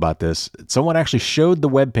article about this, someone actually showed the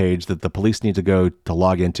webpage that the police need to go to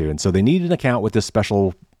log into. And so they need an account with this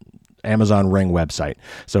special Amazon Ring website.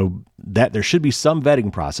 So that there should be some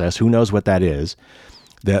vetting process, who knows what that is,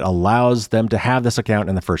 that allows them to have this account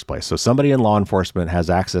in the first place. So somebody in law enforcement has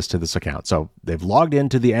access to this account. So they've logged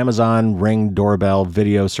into the Amazon Ring doorbell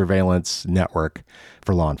video surveillance network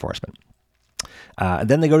for law enforcement.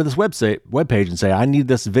 Then they go to this webpage and say, I need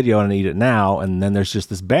this video and I need it now. And then there's just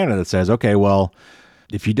this banner that says, okay, well,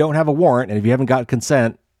 if you don't have a warrant and if you haven't got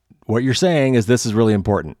consent, what you're saying is this is really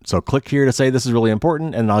important. So click here to say this is really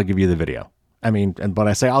important and I'll give you the video. I mean, and when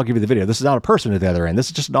I say I'll give you the video, this is not a person at the other end. This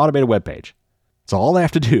is just an automated webpage. So all they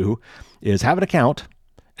have to do is have an account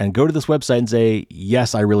and go to this website and say,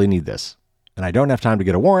 yes, I really need this. And I don't have time to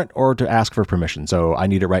get a warrant or to ask for permission. So I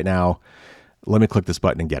need it right now. Let me click this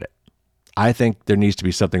button and get it. I think there needs to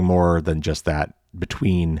be something more than just that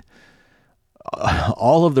between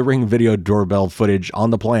all of the Ring video doorbell footage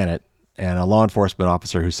on the planet and a law enforcement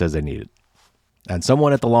officer who says they need it. And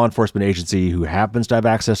someone at the law enforcement agency who happens to have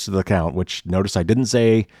access to the account, which notice I didn't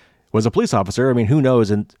say was a police officer. I mean, who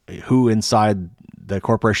knows who inside the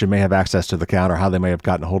corporation may have access to the account or how they may have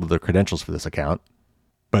gotten a hold of the credentials for this account.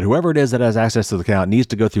 But whoever it is that has access to the account needs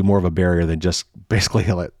to go through more of a barrier than just basically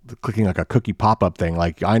clicking like a cookie pop-up thing.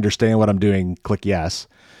 Like, I understand what I'm doing, click yes,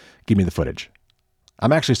 give me the footage.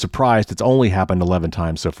 I'm actually surprised it's only happened 11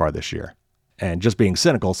 times so far this year. And just being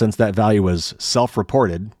cynical, since that value was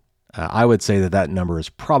self-reported, I would say that number is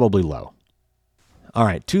probably low. All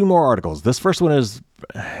right, 2 more articles. This first one is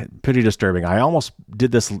pretty disturbing. I almost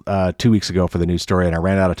did this 2 weeks ago for the news story, and I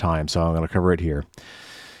ran out of time, so I'm going to cover it here.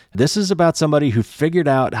 This is about somebody who figured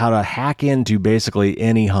out how to hack into basically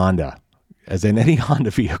any Honda, as in any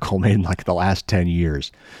Honda vehicle made in like the last 10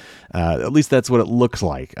 years. At least that's what it looks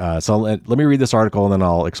like. So let me read this article and then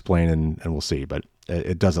I'll explain and we'll see, but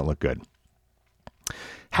it doesn't look good.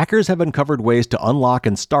 Hackers have uncovered ways to unlock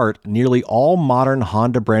and start nearly all modern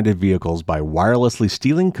Honda-branded vehicles by wirelessly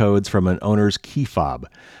stealing codes from an owner's key fob.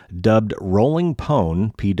 Dubbed Rolling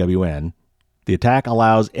Pwn, PWN, the attack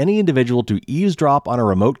allows any individual to eavesdrop on a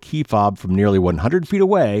remote key fob from nearly 100 feet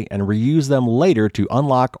away and reuse them later to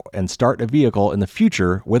unlock and start a vehicle in the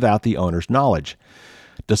future without the owner's knowledge.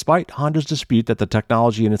 Despite Honda's dispute that the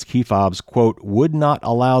technology in its key fobs, quote, would not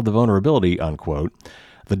allow the vulnerability, unquote,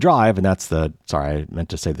 The Drive, and that's the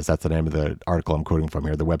name of the article I'm quoting from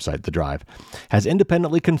here, the website, The Drive, has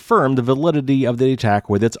independently confirmed the validity of the attack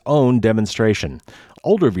with its own demonstration.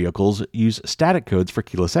 Older vehicles use static codes for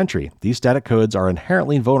keyless entry. These static codes are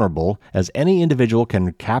inherently vulnerable, as any individual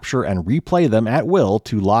can capture and replay them at will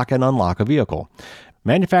to lock and unlock a vehicle.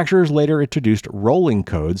 Manufacturers later introduced rolling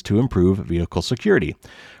codes to improve vehicle security.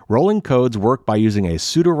 Rolling codes work by using a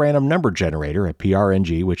pseudorandom number generator, a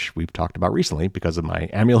PRNG, which we've talked about recently because of my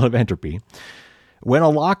amulet of entropy. When a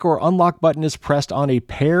lock or unlock button is pressed on a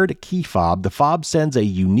paired key fob, the fob sends a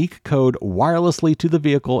unique code wirelessly to the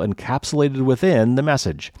vehicle encapsulated within the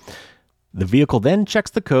message. The vehicle then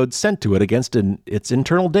checks the code sent to it against its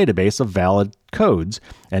internal database of valid codes,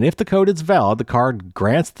 and if the code is valid, the card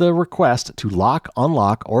grants the request to lock,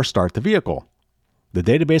 unlock, or start the vehicle. The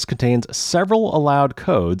database contains several allowed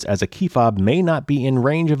codes, as a key fob may not be in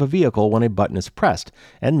range of a vehicle when a button is pressed,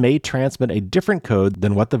 and may transmit a different code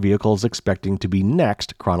than what the vehicle is expecting to be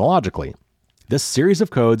next chronologically. This series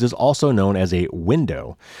of codes is also known as a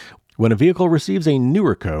window. When a vehicle receives a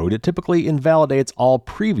newer code, it typically invalidates all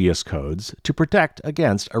previous codes to protect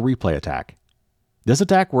against a replay attack. This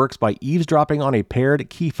attack works by eavesdropping on a paired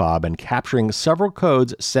key fob and capturing several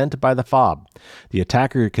codes sent by the fob. The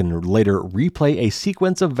attacker can later replay a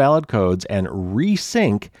sequence of valid codes and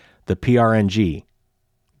resync the PRNG,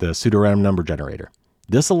 the pseudorandom number generator.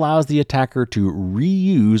 This allows the attacker to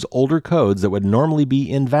reuse older codes that would normally be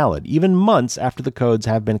invalid, even months after the codes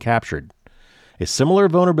have been captured. A similar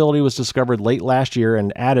vulnerability was discovered late last year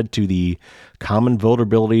and added to the Common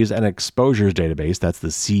Vulnerabilities and Exposures database, that's the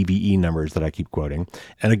CVE numbers that I keep quoting,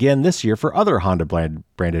 and again this year for other Honda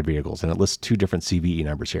branded vehicles, and it lists 2 different CVE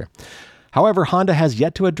numbers here. However, Honda has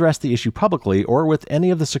yet to address the issue publicly or with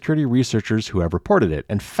any of the security researchers who have reported it.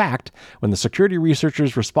 In fact, when the security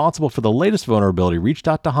researchers responsible for the latest vulnerability reached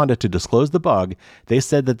out to Honda to disclose the bug, they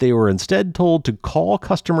said that they were instead told to call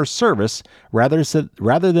customer service rather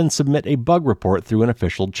than submit a bug report through an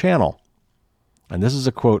official channel. And this is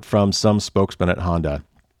a quote from some spokesman at Honda.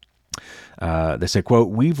 They say, quote,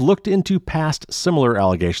 "We've looked into past similar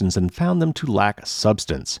allegations and found them to lack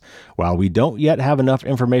substance. While we don't yet have enough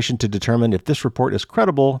information to determine if this report is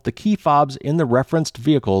credible, the key fobs in the referenced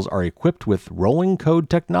vehicles are equipped with rolling code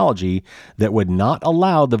technology that would not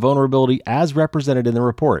allow the vulnerability as represented in the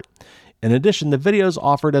report. In addition, the videos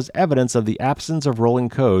offered as evidence of the absence of rolling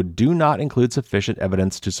code do not include sufficient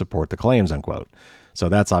evidence to support the claims," unquote. So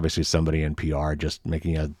that's obviously somebody in PR just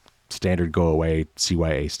making a standard go away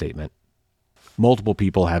CYA statement. Multiple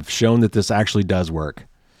people have shown that this actually does work.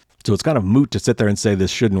 So it's kind of moot to sit there and say this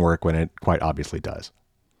shouldn't work when it quite obviously does.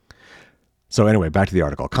 So anyway, back to the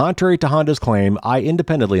article. Contrary to Honda's claim, I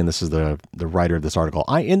independently, and this is the writer of this article,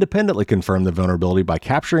 I independently confirmed the vulnerability by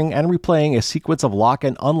capturing and replaying a sequence of lock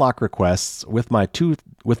and unlock requests with my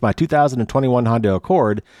 2021 Honda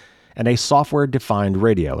Accord and a software-defined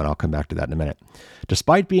radio, and I'll come back to that in a minute.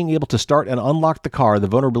 Despite being able to start and unlock the car, the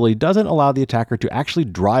vulnerability doesn't allow the attacker to actually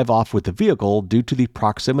drive off with the vehicle due to the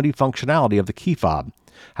proximity functionality of the key fob.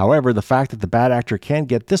 However, the fact that the bad actor can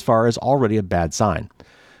get this far is already a bad sign.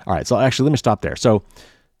 All right, so actually, let me stop there. So,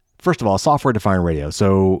 first of all, software-defined radio.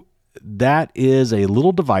 So that is a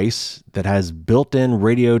little device that has built-in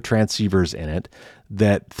radio transceivers in it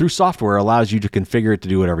that through software allows you to configure it to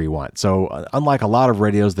do whatever you want. So unlike a lot of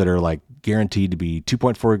radios that are like guaranteed to be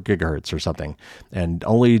 2.4 gigahertz or something and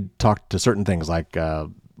only talk to certain things like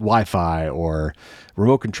Wi-Fi or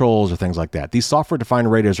remote controls or things like that. These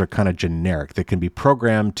software-defined radios are kind of generic. They can be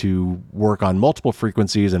programmed to work on multiple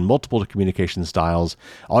frequencies and multiple communication styles.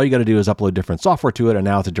 All you got to do is upload different software to it, and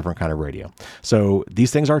now it's a different kind of radio. So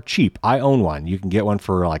these things are cheap. I own one. You can get one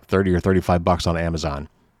for like 30 or 35 bucks on Amazon.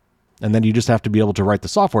 And then you just have to be able to write the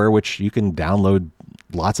software, which you can download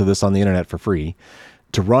lots of this on the internet for free,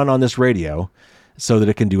 to run on this radio so that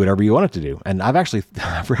it can do whatever you want it to do. And I've actually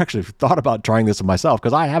thought about trying this myself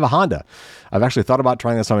because I have a Honda. I've actually thought about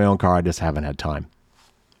trying this on my own car. I just haven't had time.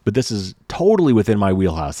 But this is totally within my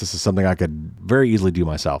wheelhouse. This is something I could very easily do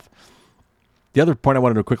myself. The other point I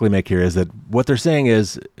wanted to quickly make here is that what they're saying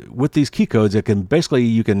is with these key codes, you can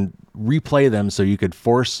replay them so you could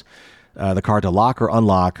force the car to lock or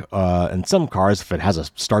unlock. And some cars, if it has a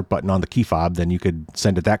start button on the key fob, then you could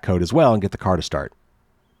send it that code as well and get the car to start.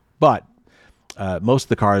 But most of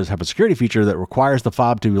the cars have a security feature that requires the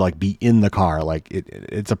fob to like be in the car. Like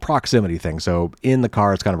it's a proximity thing. So in the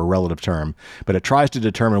car, it's kind of a relative term, but it tries to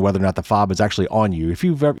determine whether or not the fob is actually on you. If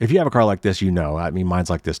you have a car like this, I mean, mine's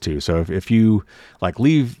like this too. So if you like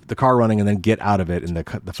leave the car running and then get out of it and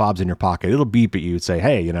the fob's in your pocket, it'll beep at you and say,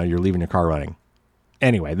 hey, you're leaving your car running.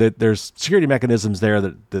 Anyway, there's security mechanisms there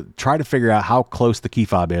that try to figure out how close the key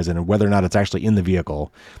fob is and whether or not it's actually in the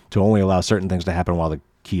vehicle to only allow certain things to happen while the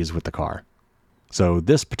key is with the car. So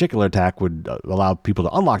this particular attack would allow people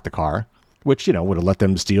to unlock the car, which, would have let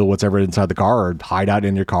them steal whatever inside the car or hide out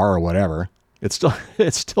in your car or whatever. It's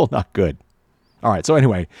still not good. All right. So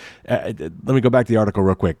anyway, let me go back to the article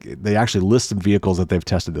real quick. They actually list some vehicles that they've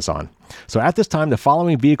tested this on. So at this time, the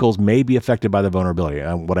following vehicles may be affected by the vulnerability.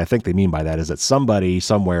 And what I think they mean by that is that somebody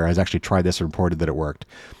somewhere has actually tried this and reported that it worked.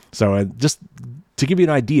 So just to give you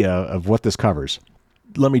an idea of what this covers,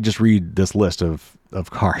 let me just read this list of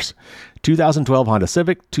cars. 2012 Honda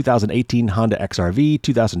Civic, 2018 Honda XRV,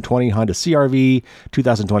 2020 Honda CRV,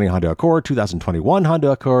 2020 Honda Accord, 2021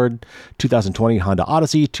 Honda Accord, 2020 Honda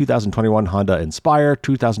Odyssey, 2021 Honda Inspire,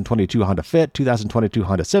 2022 Honda Fit, 2022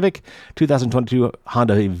 Honda Civic, 2022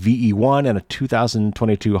 Honda VE1, and a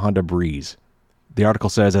 2022 Honda Breeze. The article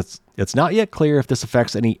says it's not yet clear if this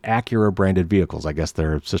affects any Acura branded vehicles. I guess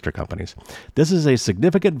they're sister companies. This is a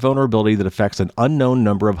significant vulnerability that affects an unknown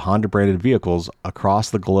number of Honda branded vehicles across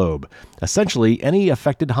the globe. Essentially, any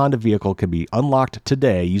affected Honda vehicle can be unlocked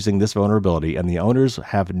today using this vulnerability, and the owners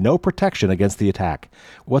have no protection against the attack.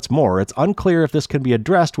 What's more, it's unclear if this can be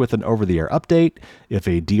addressed with an over-the-air update, if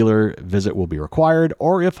a dealer visit will be required,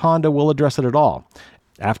 or if Honda will address it at all.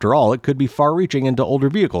 After all, it could be far-reaching into older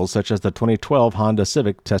vehicles, such as the 2012 Honda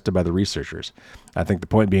Civic tested by the researchers. I think the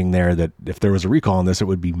point being there that if there was a recall on this, it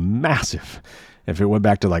would be massive. If it went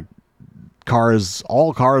back to like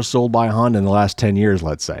all cars sold by Honda in the last 10 years,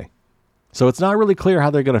 let's say. So it's not really clear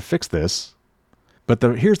how they're going to fix this. But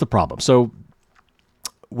here's the problem. So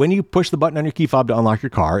when you push the button on your key fob to unlock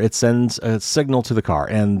your car, it sends a signal to the car.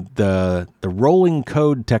 And the rolling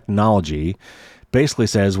code technology basically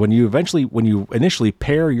says when you initially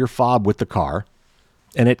pair your fob with the car,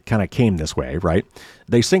 and it kind of came this way, right?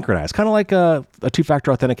 They synchronize, kind of like a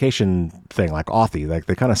two-factor authentication thing, like Authy. Like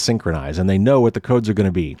they kind of synchronize, and they know what the codes are going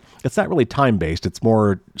to be. It's not really time-based; it's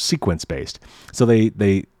more sequence-based. So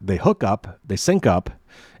they hook up, they sync up,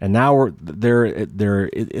 and now they're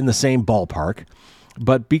in the same ballpark.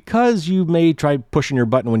 But because you may try pushing your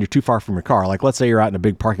button when you're too far from your car, like let's say you're out in a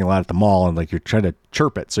big parking lot at the mall and like you're trying to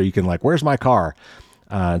chirp it so you can like, where's my car?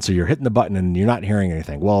 And so you're hitting the button and you're not hearing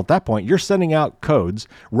anything. Well, at that point, you're sending out codes,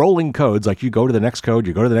 rolling codes, like you go to the next code,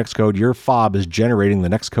 your fob is generating the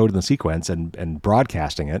next code in the sequence and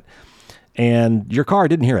broadcasting it, and your car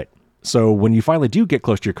didn't hear it. So when you finally do get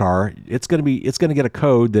close to your car, it's going to get a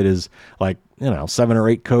code that is like, 7 or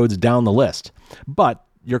 8 codes down the list. But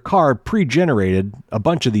your car pre-generated a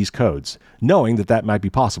bunch of these codes, knowing that might be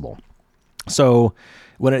possible. So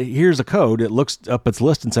when it hears a code, it looks up its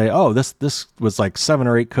list and say, oh, this was like 7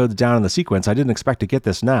 or 8 codes down in the sequence. I didn't expect to get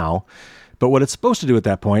this now. But what it's supposed to do at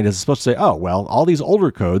that point is it's supposed to say, oh, well, all these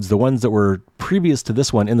older codes, the ones that were previous to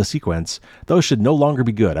this one in the sequence, those should no longer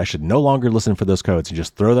be good. I should no longer listen for those codes and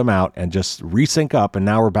just throw them out and just resync up. And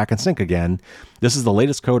now we're back in sync again. This is the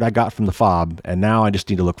latest code I got from the fob. And now I just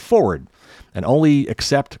need to look forward and only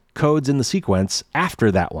accept codes in the sequence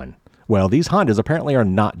after that one. Well, these Hondas apparently are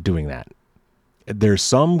not doing that. There's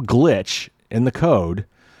some glitch in the code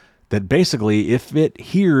that basically, if it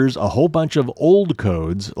hears a whole bunch of old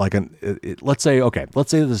codes, like let's say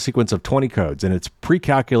there's a sequence of 20 codes, and it's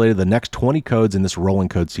pre-calculated the next 20 codes in this rolling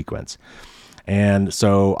code sequence. And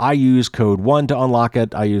so I use code 1 to unlock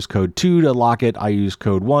it. I use code 2 to lock it. I use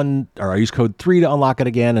code 3 to unlock it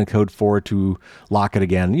again, and code 4 to lock it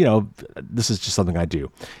again. This is just something I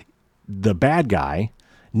do. The bad guy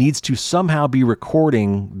needs to somehow be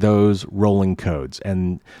recording those rolling codes.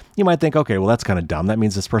 And you might think, okay, well, that's kind of dumb. That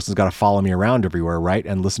means this person's got to follow me around everywhere, right?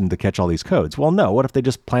 And listen to catch all these codes. Well, no. What if they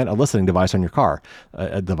just plant a listening device on your car?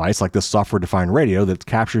 A device like this software-defined radio that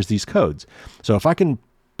captures these codes. So if I can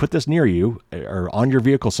put this near you or on your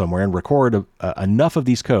vehicle somewhere and record enough of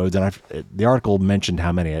these codes, and the article mentioned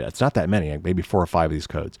how many. It's not that many, maybe 4 or 5 of these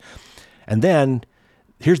codes. And then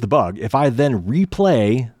here's the bug. If I then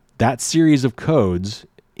replay that series of codes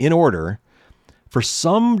in order, for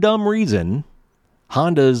some dumb reason,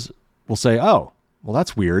 Hondas will say, oh, well,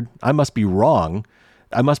 that's weird. I must be wrong.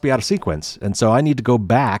 I must be out of sequence. And so I need to go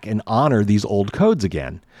back and honor these old codes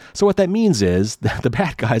again. So what that means is that the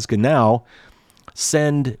bad guys can now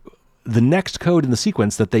send the next code in the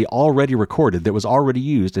sequence that they already recorded, that was already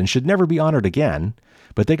used and should never be honored again,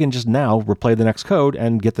 but they can just now replay the next code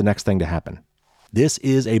and get the next thing to happen. This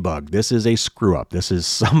is a bug. This is a screw up. This is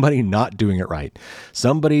somebody not doing it right.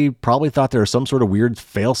 Somebody probably thought there was some sort of weird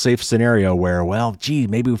fail-safe scenario where, well, gee,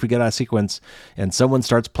 maybe if we get out of sequence and someone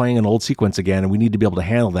starts playing an old sequence again, and we need to be able to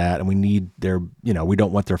handle that, and we need we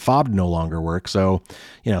don't want their fob to no longer work. So,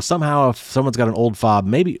 somehow if someone's got an old fob,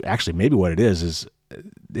 maybe what it is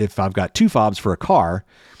if I've got 2 fobs for a car,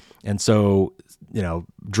 and so,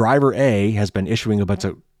 driver A has been issuing a bunch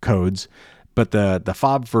of codes, but the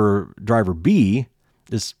fob for driver B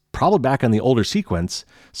is probably back on the older sequence.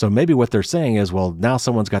 So maybe what they're saying is, well, now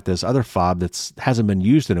someone's got this other fob that hasn't been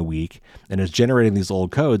used in a week and is generating these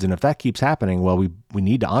old codes. And if that keeps happening, well, we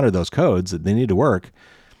need to honor those codes. They need to work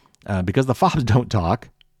because the fobs don't talk.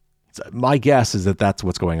 So my guess is that that's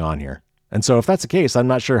what's going on here. And so if that's the case, I'm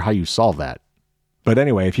not sure how you solve that. But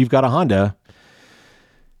anyway, if you've got a Honda,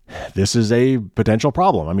 this is a potential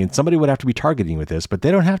problem. I mean, somebody would have to be targeting with this, but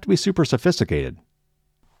they don't have to be super sophisticated.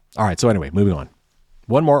 All right, so anyway, moving on.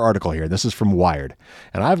 One more article here. This is from Wired,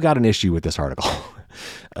 and I've got an issue with this article.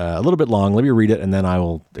 A little bit long. Let me read it, and then I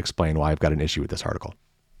will explain why I've got an issue with this article.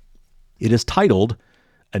 It is titled,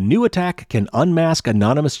 "A New Attack Can Unmask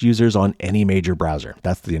Anonymous Users on Any Major Browser."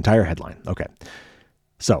 That's the entire headline. Okay.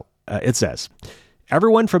 So it says,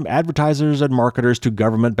 everyone from advertisers and marketers to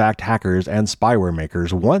government-backed hackers and spyware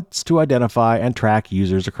makers wants to identify and track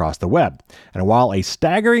users across the web. And while a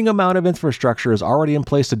staggering amount of infrastructure is already in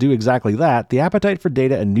place to do exactly that, the appetite for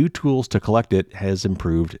data and new tools to collect it has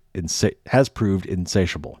proved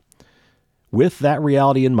insatiable. With that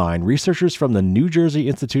reality in mind, researchers from the New Jersey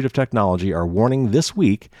Institute of Technology are warning this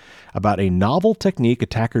week about a novel technique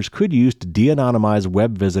attackers could use to de-anonymize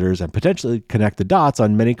web visitors and potentially connect the dots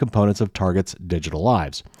on many components of targets' digital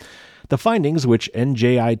lives. The findings, which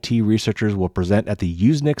NJIT researchers will present at the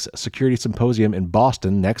Usenix Security Symposium in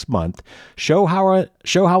Boston next month, show how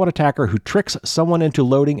an attacker who tricks someone into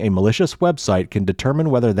loading a malicious website can determine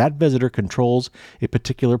whether that visitor controls a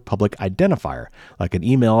particular public identifier, like an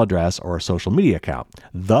email address or a social media account,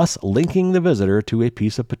 thus linking the visitor to a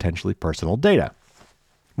piece of potentially personal data.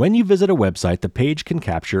 When you visit a website, the page can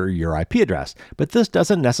capture your IP address, but this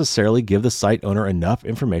doesn't necessarily give the site owner enough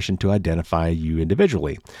information to identify you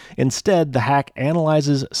individually. Instead, the hack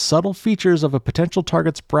analyzes subtle features of a potential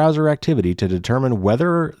target's browser activity to determine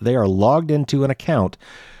whether they are logged into an account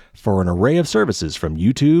for an array of services from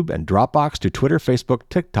YouTube and Dropbox to Twitter, Facebook,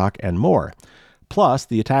 TikTok, and more. Plus,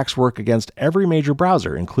 the attacks work against every major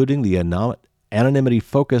browser, including the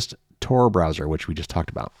anonymity-focused Tor browser, which we just talked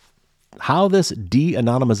about. How this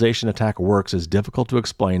de-anonymization attack works is difficult to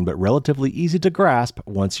explain, but relatively easy to grasp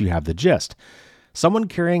once you have the gist. Someone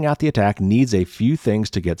carrying out the attack needs a few things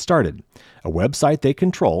to get started: a website they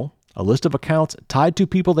control, a list of accounts tied to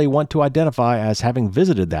people they want to identify as having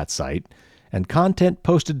visited that site, and content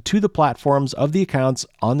posted to the platforms of the accounts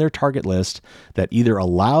on their target list that either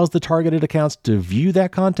allows the targeted accounts to view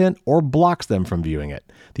that content or blocks them from viewing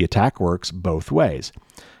it. The attack works both ways.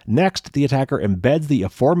 Next, the attacker embeds the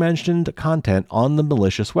aforementioned content on the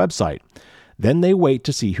malicious website. Then they wait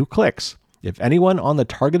to see who clicks. If anyone on the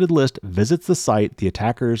targeted list visits the site, the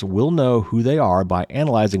attackers will know who they are by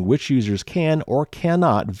analyzing which users can or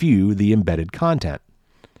cannot view the embedded content.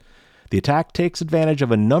 The attack takes advantage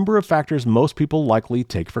of a number of factors most people likely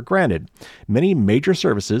take for granted. Many major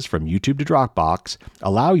services, from YouTube to Dropbox,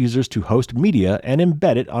 allow users to host media and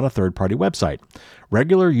embed it on a third-party website.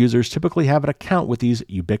 Regular users typically have an account with these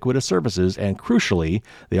ubiquitous services, and crucially,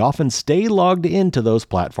 they often stay logged into those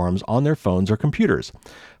platforms on their phones or computers.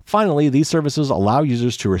 Finally, these services allow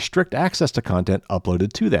users to restrict access to content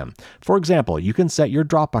uploaded to them. For example, you can set your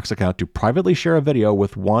Dropbox account to privately share a video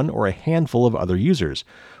with one or a handful of other users.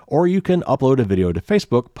 Or you can upload a video to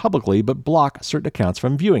Facebook publicly but block certain accounts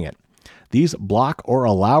from viewing it. These block or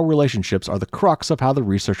allow relationships are the crux of how the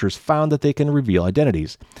researchers found that they can reveal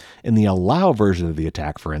identities. In the allow version of the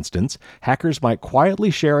attack, for instance, hackers might quietly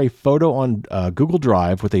share a photo on Google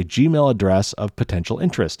Drive with a Gmail address of potential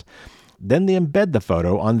interest. Then they embed the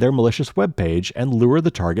photo on their malicious web page and lure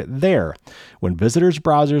the target there. When visitors'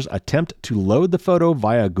 browsers attempt to load the photo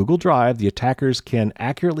via Google Drive, the attackers can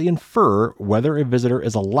accurately infer whether a visitor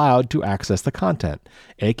is allowed to access the content,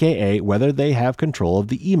 aka whether they have control of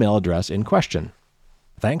the email address in question.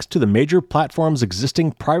 Thanks to the major platform's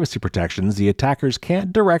existing privacy protections, the attackers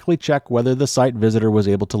can't directly check whether the site visitor was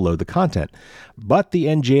able to load the content. But the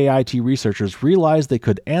NGAIT researchers realized they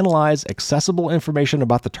could analyze accessible information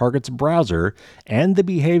about the target's browser and the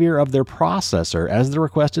behavior of their processor as the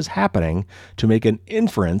request is happening to make an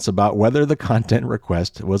inference about whether the content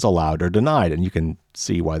request was allowed or denied. And you can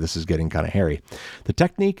see why this is getting kind of hairy. The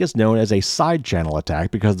technique is known as a side channel attack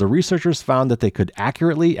because the researchers found that they could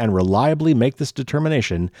accurately and reliably make this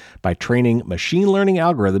determination by training machine learning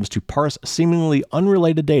algorithms to parse seemingly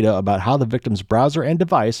unrelated data about how the victim's browser and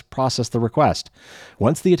device process the request.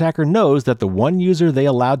 Once the attacker knows that the one user they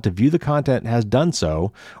allowed to view the content has done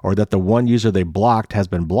so, or that the one user they blocked has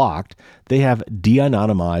been blocked, they have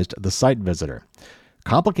de-anonymized the site visitor.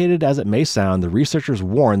 Complicated as it may sound, the researchers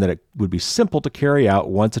warn that it would be simple to carry out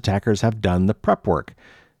once attackers have done the prep work.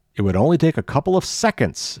 It would only take a couple of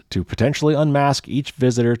seconds to potentially unmask each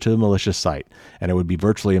visitor to the malicious site, and it would be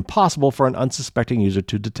virtually impossible for an unsuspecting user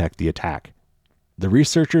to detect the attack. The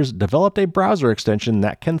researchers developed a browser extension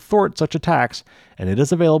that can thwart such attacks, and it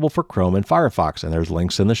is available for Chrome and Firefox, and there's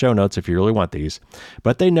links in the show notes if you really want these.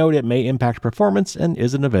 But they note it may impact performance and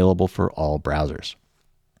isn't available for all browsers.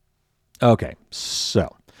 Okay,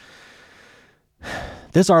 so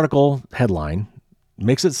this article headline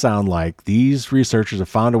makes it sound like these researchers have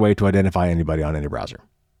found a way to identify anybody on any browser.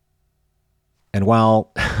 And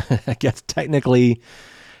while I guess technically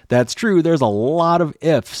that's true, there's a lot of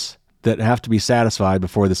ifs that have to be satisfied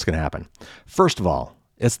before this can happen. First of all,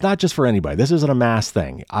 it's not just for anybody. This isn't a mass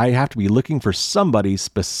thing. I have to be looking for somebody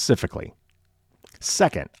specifically.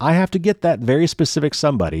 Second, I have to get that very specific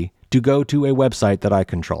somebody to go to a website that I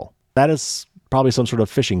control. That is probably some sort of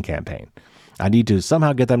phishing campaign. I need to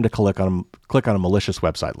somehow get them to click on a malicious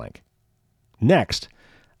website link. Next,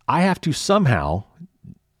 I have to somehow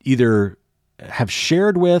either have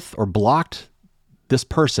shared with or blocked this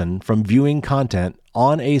person from viewing content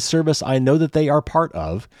on a service I know that they are part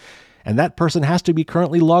of, and that person has to be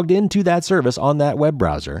currently logged into that service on that web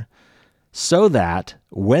browser so that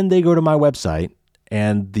when they go to my website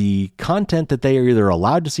and the content that they are either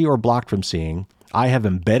allowed to see or blocked from seeing, I have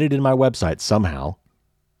embedded in my website somehow,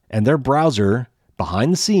 and their browser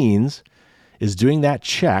behind the scenes is doing that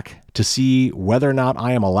check to see whether or not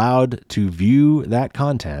I am allowed to view that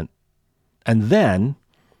content. And then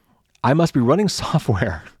I must be running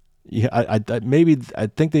software. Yeah, I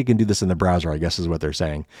think they can do this in the browser, I guess is what they're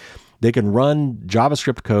saying. They can run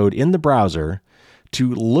JavaScript code in the browser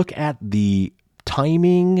to look at the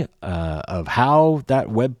timing of how that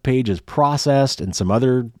web page is processed and some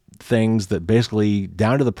other things that basically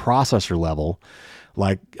down to the processor level,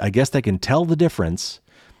 like I guess they can tell the difference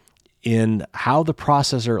in how the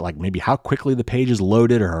processor, like maybe how quickly the page is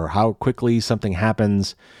loaded or how quickly something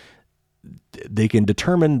happens. They can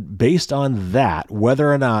determine based on that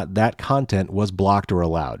whether or not that content was blocked or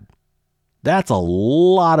allowed. That's a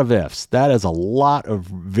lot of ifs. That is a lot of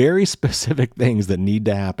very specific things that need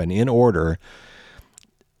to happen in order.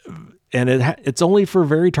 And it's only for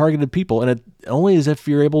very targeted people. And it only is if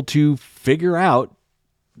you're able to figure out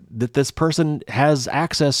that this person has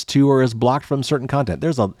access to or is blocked from certain content.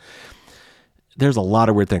 There's a lot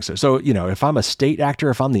of weird things. So, if I'm a state actor,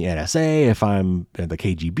 if I'm the NSA, if I'm the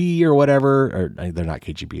KGB or whatever, or they're not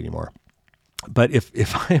KGB anymore. But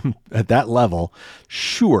if I'm at that level,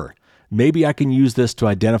 sure, maybe I can use this to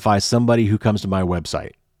identify somebody who comes to my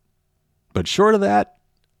website. But short of that,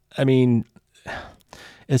 I mean,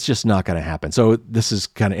 it's just not going to happen. So this is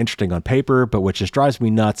kind of interesting on paper, but what just drives me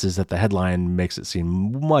nuts is that the headline makes it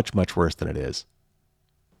seem much, much worse than it is.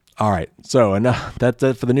 All right, so enough. That's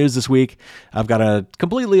it for the news this week. I've got a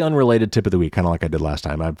completely unrelated tip of the week, kind of like I did last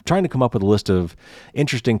time. I'm trying to come up with a list of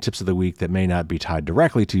interesting tips of the week that may not be tied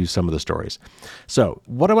directly to some of the stories. So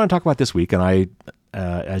what I want to talk about this week, and I,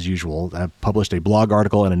 as usual, I've published a blog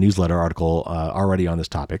article and a newsletter article already on this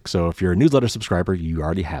topic. So if you're a newsletter subscriber, you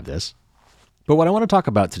already have this. But what I want to talk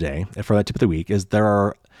about today for that tip of the week is there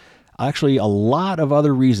are actually a lot of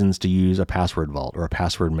other reasons to use a password vault or a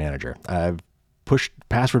password manager. I've pushed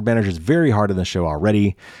password managers very hard in the show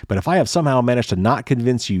already, but if I have somehow managed to not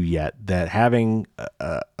convince you yet that having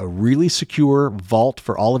a really secure vault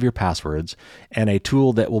for all of your passwords and a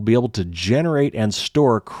tool that will be able to generate and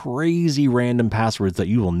store crazy random passwords that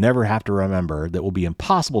you will never have to remember, that will be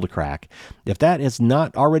impossible to crack, if that has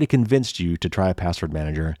not already convinced you to try a password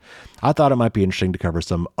manager, I thought it might be interesting to cover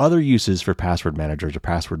some other uses for password managers or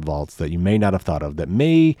password vaults that you may not have thought of that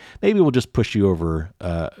maybe will just push you over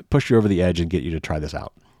the edge and get you to try this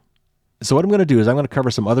out. So what I'm going to do is I'm going to cover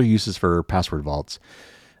some other uses for password vaults.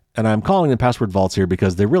 And I'm calling them password vaults here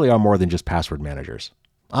because they really are more than just password managers.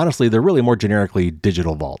 Honestly, they're really more generically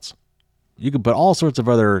digital vaults. You can put all sorts of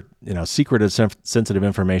other, secretive, sensitive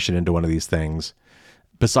information into one of these things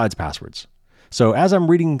besides passwords. So as I'm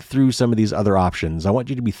reading through some of these other options, I want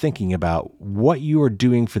you to be thinking about what you are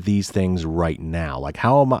doing for these things right now. Like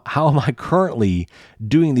how am I currently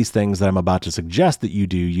doing these things that I'm about to suggest that you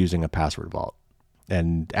do using a password vault?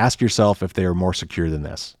 And ask yourself if they are more secure than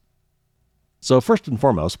this. So first and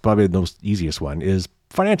foremost, probably the most easiest one is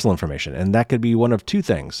financial information. And that could be one of two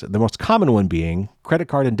things. The most common one being credit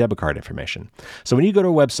card and debit card information. So when you go to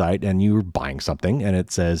a website and you're buying something and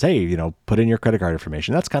it says, hey, put in your credit card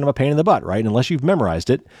information, that's kind of a pain in the butt, right? Unless you've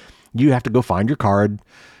memorized it, you have to go find your card,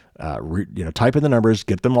 type in the numbers,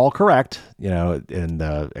 get them all correct, in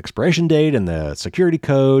the expiration date and the security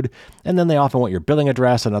code. And then they often want your billing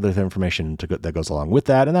address and other information that goes along with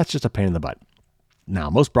that. And that's just a pain in the butt.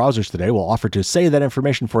 Now, most browsers today will offer to save that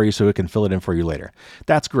information for you so it can fill it in for you later.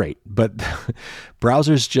 That's great, but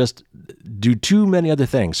browsers just do too many other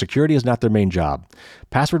things. Security is not their main job.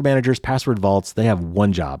 Password managers, password vaults, they have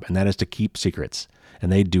one job, and that is to keep secrets,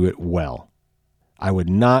 and they do it well. I would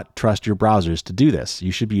not trust your browsers to do this.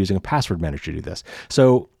 You should be using a password manager to do this.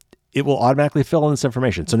 So it will automatically fill in this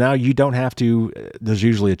information. So now you don't have to, there's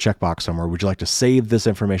usually a checkbox somewhere. Would you like to save this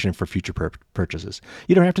information for future purchases?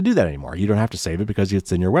 You don't have to do that anymore. You don't have to save it because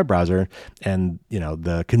it's in your web browser, and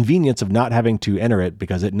the convenience of not having to enter it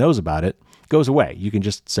because it knows about it goes away. You can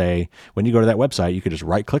just say, when you go to that website, you can just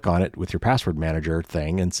right click on it with your password manager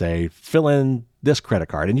thing and say, fill in this credit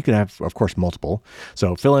card. And you can have, of course, multiple.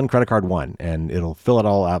 So fill in credit card 1 and it'll fill it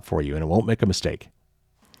all out for you and it won't make a mistake.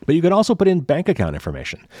 But you can also put in bank account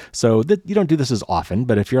information. So that you don't do this as often,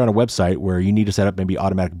 but if you're on a website where you need to set up maybe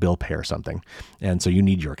automatic bill pay or something, and so you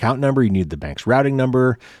need your account number, you need the bank's routing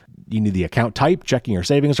number, you need the account type, checking or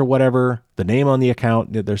savings or whatever, the name on the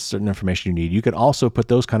account, there's certain information you need. You can also put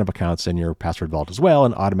those kind of accounts in your password vault as well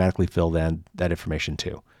and automatically fill in that information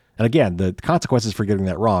too. And again, the consequences for getting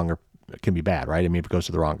that wrong can be bad, right? I mean, if it goes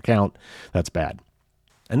to the wrong account, that's bad.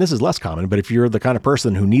 And this is less common, but if you're the kind of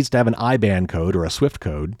person who needs to have an IBAN code or a SWIFT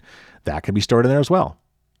code, that can be stored in there as well.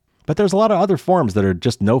 But there's a lot of other forms that are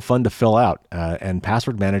just no fun to fill out, and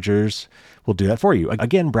password managers will do that for you.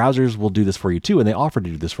 Again, browsers will do this for you too, and they offer to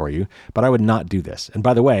do this for you, but I would not do this. And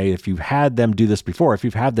by the way, if you've had them do this before, if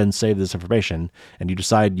you've had them save this information and you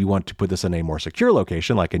decide you want to put this in a more secure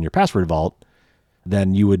location, like in your password vault,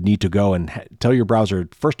 then you would need to go and tell your browser,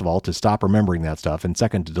 first of all, to stop remembering that stuff, and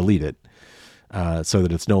second, to delete it. So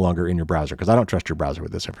that it's no longer in your browser, because I don't trust your browser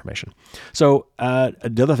with this information. So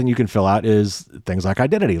the other thing you can fill out is things like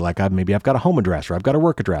identity, like maybe I've got a home address, or I've got a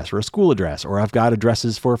work address, or a school address, or I've got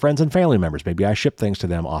addresses for friends and family members. Maybe I ship things to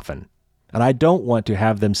them often. And I don't want to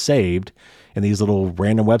have them saved in these little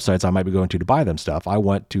random websites I might be going to buy them stuff. I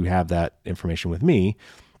want to have that information with me.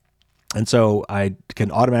 And so I can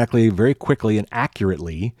automatically, very quickly and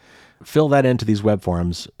accurately fill that into these web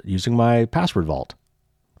forms using my password vault.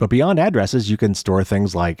 But beyond addresses, you can store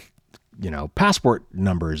things like, passport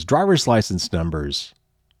numbers, driver's license numbers,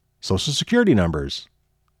 social security numbers.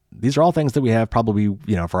 These are all things that we have probably,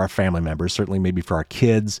 for our family members, certainly maybe for our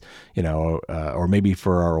kids, or maybe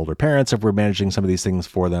for our older parents if we're managing some of these things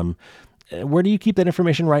for them. Where do you keep that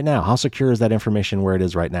information right now? How secure is that information where it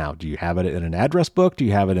is right now? Do you have it in an address book? Do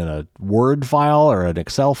you have it in a Word file or an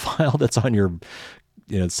Excel file that's on your,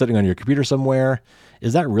 sitting on your computer somewhere?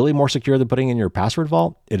 Is that really more secure than putting in your password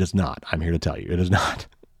vault? It is not. I'm here to tell you, it is not.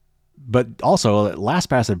 But also,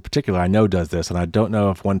 LastPass in particular, I know does this, and I don't know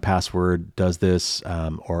if 1Password does this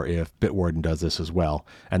or if Bitwarden does this as well.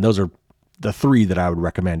 And those are the three that I would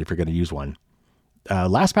recommend if you're going to use one.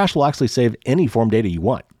 LastPass will actually save any form data you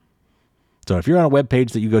want. So if you're on a web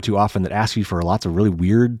page that you go to often that asks you for lots of really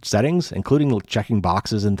weird settings, including checking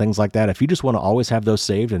boxes and things like that, if you just want to always have those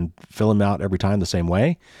saved and fill them out every time the same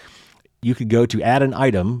way, you could go to add an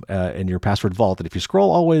item in your password vault. And if you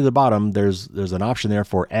scroll all the way to the bottom, there's an option there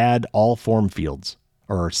for add all form fields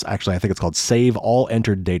or actually I think it's called save all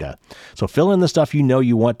entered data. So fill in the stuff you know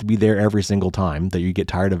you want to be there every single time that you get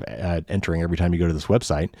tired of entering every time you go to this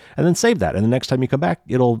website, and then save that. And the next time you come back,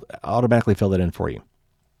 it'll automatically fill that in for you.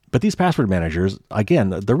 But these password managers, again,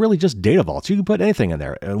 they're really just data vaults. You can put anything in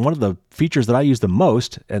there. And one of the features that I use the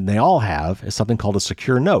most, and they all have, is something called a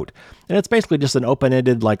secure note. And it's basically just an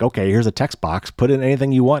open-ended, like, okay, here's a text box, put in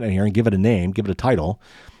anything you want in here and give it a name, give it a title,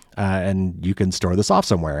 and you can store this off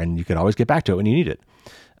somewhere, and you can always get back to it when you need it.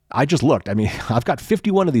 I just looked. I mean, I've got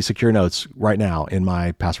 51 of these secure notes right now in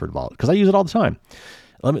my password vault because I use it all the time.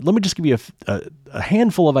 Let me just give you a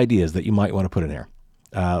handful of ideas that you might want to put in there.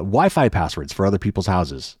 Wi-Fi passwords for other people's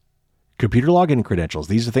houses. Computer login credentials.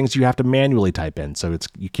 These are things you have to manually type in. So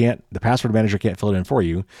the password manager can't fill it in for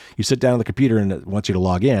you. You sit down on the computer and it wants you to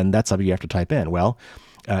log in. That's something you have to type in. Well,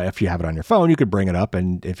 if you have it on your phone, you could bring it up.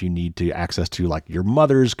 And if you need to access to like your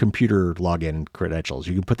mother's computer login credentials,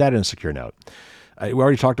 you can put that in a secure note. We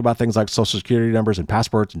already talked about things like social security numbers and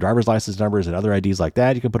passports and driver's license numbers and other IDs like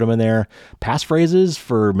that. You can put them in there. Passphrases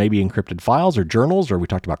for maybe encrypted files or journals, or we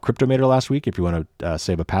talked about Cryptomator last week. If you want to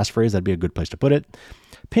save a passphrase, that'd be a good place to put it.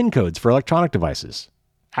 PIN codes for electronic devices.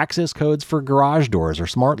 Access codes for garage doors or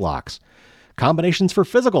smart locks. Combinations for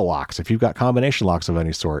physical locks. If you've got combination locks of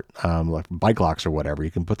any sort, like bike locks or whatever,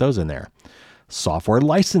 you can put those in there. Software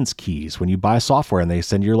license keys. When you buy software and they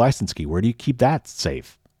send you your license key, where do you keep that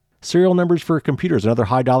safe? Serial numbers for computers and other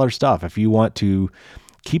high dollar stuff. If you want to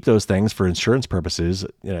keep those things for insurance purposes,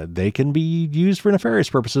 they can be used for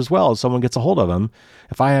nefarious purposes as well. If someone gets a hold of them,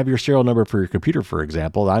 if I have your serial number for your computer, for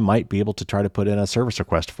example, I might be able to try to put in a service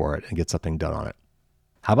request for it and get something done on it.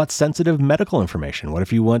 How about sensitive medical information? What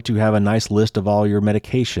if you want to have a nice list of all your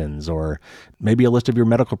medications, or maybe a list of your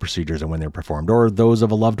medical procedures and when they're performed, or those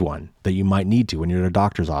of a loved one that you might need to when you're at a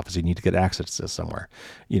doctor's office, you need to get access to somewhere.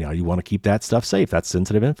 You want to keep that stuff safe. That's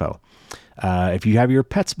sensitive info. If you have your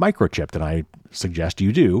pet's microchip, then I suggest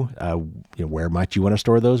you do. Where might you want to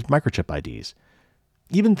store those microchip IDs?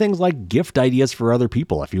 Even things like gift ideas for other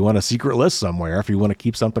people. If you want a secret list somewhere, if you want to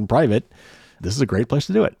keep something private, this is a great place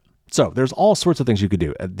to do it. So there's all sorts of things you could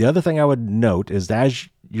do. The other thing I would note is that as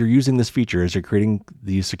you're using this feature, as you're creating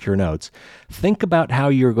these secure notes, think about how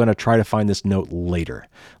you're going to try to find this note later.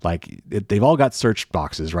 They've all got search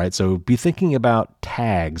boxes, right? So be thinking about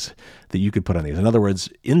tags that you could put on these. In other words,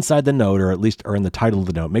 inside the note, or in the title of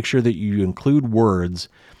the note, make sure that you include words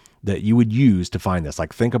that you would use to find this.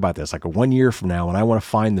 Like, think about this. Like, 1 year from now, when I want to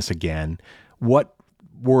find this again, what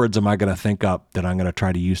words am I going to think up that I'm going to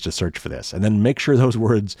try to use to search for this? And then make sure those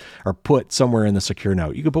words are put somewhere in the secure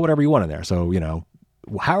note. You can put whatever you want in there. So,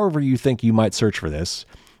 however you think you might search for this,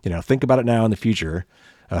 think about it now in the future,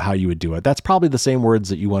 how you would do it. That's probably the same words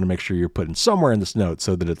that you want to make sure you're putting somewhere in this note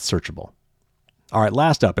so that it's searchable. All right,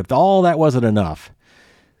 last up, if all that wasn't enough,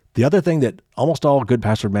 the other thing that almost all good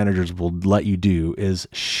password managers will let you do is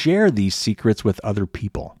share these secrets with other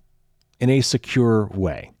people in a secure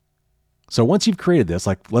way. So once you've created this,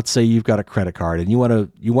 like let's say you've got a credit card and you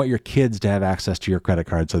want your kids to have access to your credit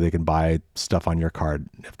card so they can buy stuff on your card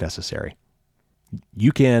if necessary.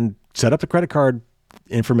 You can set up the credit card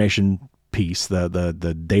information piece,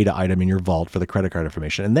 the data item in your vault for the credit card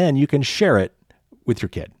information, and then you can share it with your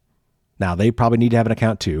kid. Now, they probably need to have an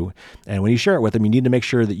account too. And when you share it with them, you need to make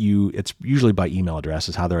sure that it's usually by email address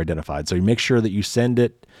is how they're identified. So you make sure that you send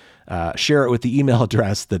it, share it with the email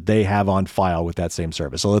address that they have on file with that same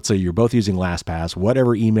service. So let's say you're both using LastPass,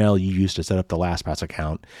 whatever email you use to set up the LastPass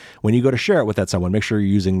account. When you go to share it with that someone, make sure you're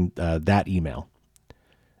using that email.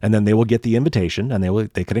 And then they will get the invitation and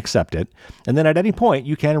they can accept it. And then at any point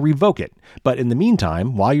you can revoke it. But in the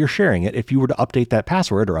meantime, while you're sharing it, if you were to update that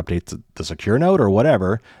password or update the secure note or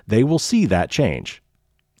whatever, they will see that change.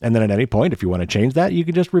 And then at any point, if you want to change that, you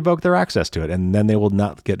can just revoke their access to it. And then they will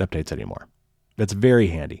not get updates anymore. That's very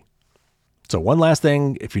handy. So one last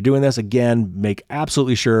thing, if you're doing this, again, make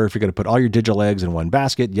absolutely sure if you're going to put all your digital eggs in one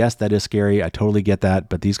basket. Yes, that is scary. I totally get that.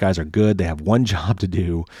 But these guys are good. They have one job to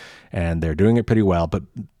do, and they're doing it pretty well. But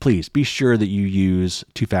please be sure that you use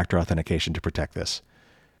two-factor authentication to protect this.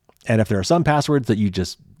 And if there are some passwords that you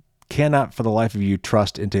just cannot for the life of you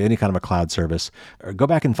trust into any kind of a cloud service, go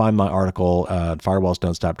back and find my article, Firewalls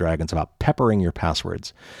Don't Stop Dragons, about peppering your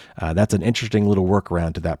passwords. That's an interesting little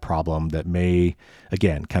workaround to that problem that may,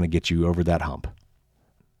 again, kind of get you over that hump.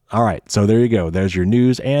 All right, so there you go. There's your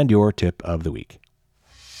news and your tip of the week.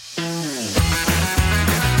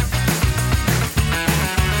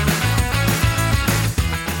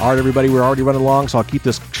 All right, everybody, we're already running long, so I'll keep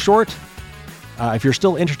this short. If you're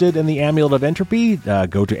still interested in the Amulet of Entropy,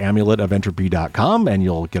 go to amuletofentropy.com and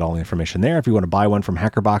you'll get all the information there. If you want to buy one from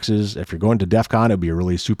HackerBoxes, if you're going to DEF CON, it'd be a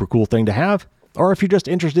really super cool thing to have. Or if you're just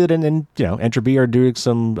interested in Entropy or doing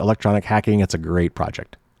some electronic hacking, it's a great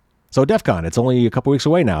project. So DEF CON, it's only a couple weeks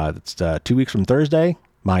away now. It's 2 weeks from Thursday.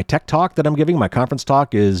 My tech talk that I'm giving, my conference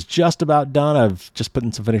talk, is just about done. I've just put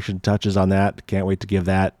in some finishing touches on that. Can't wait to give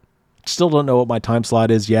that. Still don't know what my time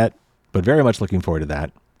slot is yet, but very much looking forward to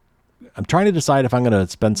that. I'm trying to decide if I'm going to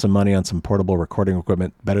spend some money on some portable recording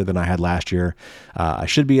equipment better than I had last year. I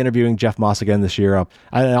should be interviewing Jeff Moss again this year.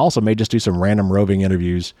 I also may just do some random roving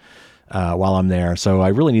interviews while I'm there. So I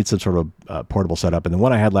really need some sort of portable setup. And the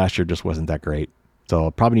one I had last year just wasn't that great. So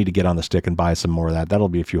I'll probably need to get on the stick and buy some more of that. That'll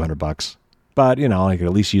be a few $100. But, I can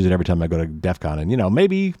at least use it every time I go to DEF CON. And,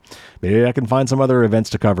 maybe I can find some other events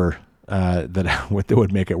to cover that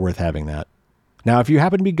would make it worth having that. Now, if you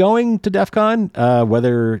happen to be going to DEF CON,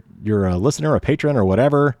 whether you're a listener, a patron, or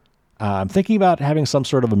whatever, I'm thinking about having some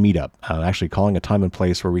sort of a meetup. Actually calling a time and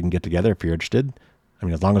place where we can get together if you're interested. I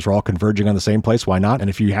mean, as long as we're all converging on the same place, why not? And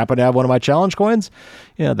if you happen to have one of my challenge coins,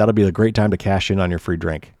 that'll be a great time to cash in on your free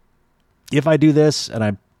drink. If I do this, and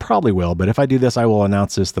I probably will, but if I do this, I will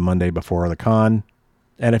announce this the Monday before the con.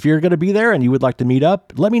 And if you're going to be there and you would like to meet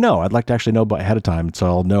up, let me know. I'd like to actually know ahead of time, so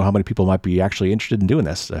I'll know how many people might be actually interested in doing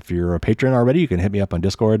this. If you're a patron already, you can hit me up on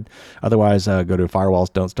Discord. Otherwise, go to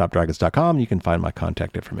firewallsdon'tstopdragons.com. You can find my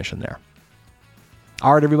contact information there.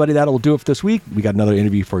 All right, everybody, that'll do it for this week. We got another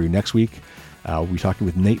interview for you next week. We'll be talking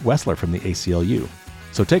with Nate Wessler from the ACLU.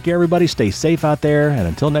 So take care, everybody. Stay safe out there. And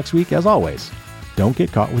until next week, as always, don't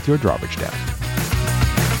get caught with your drawbridge down.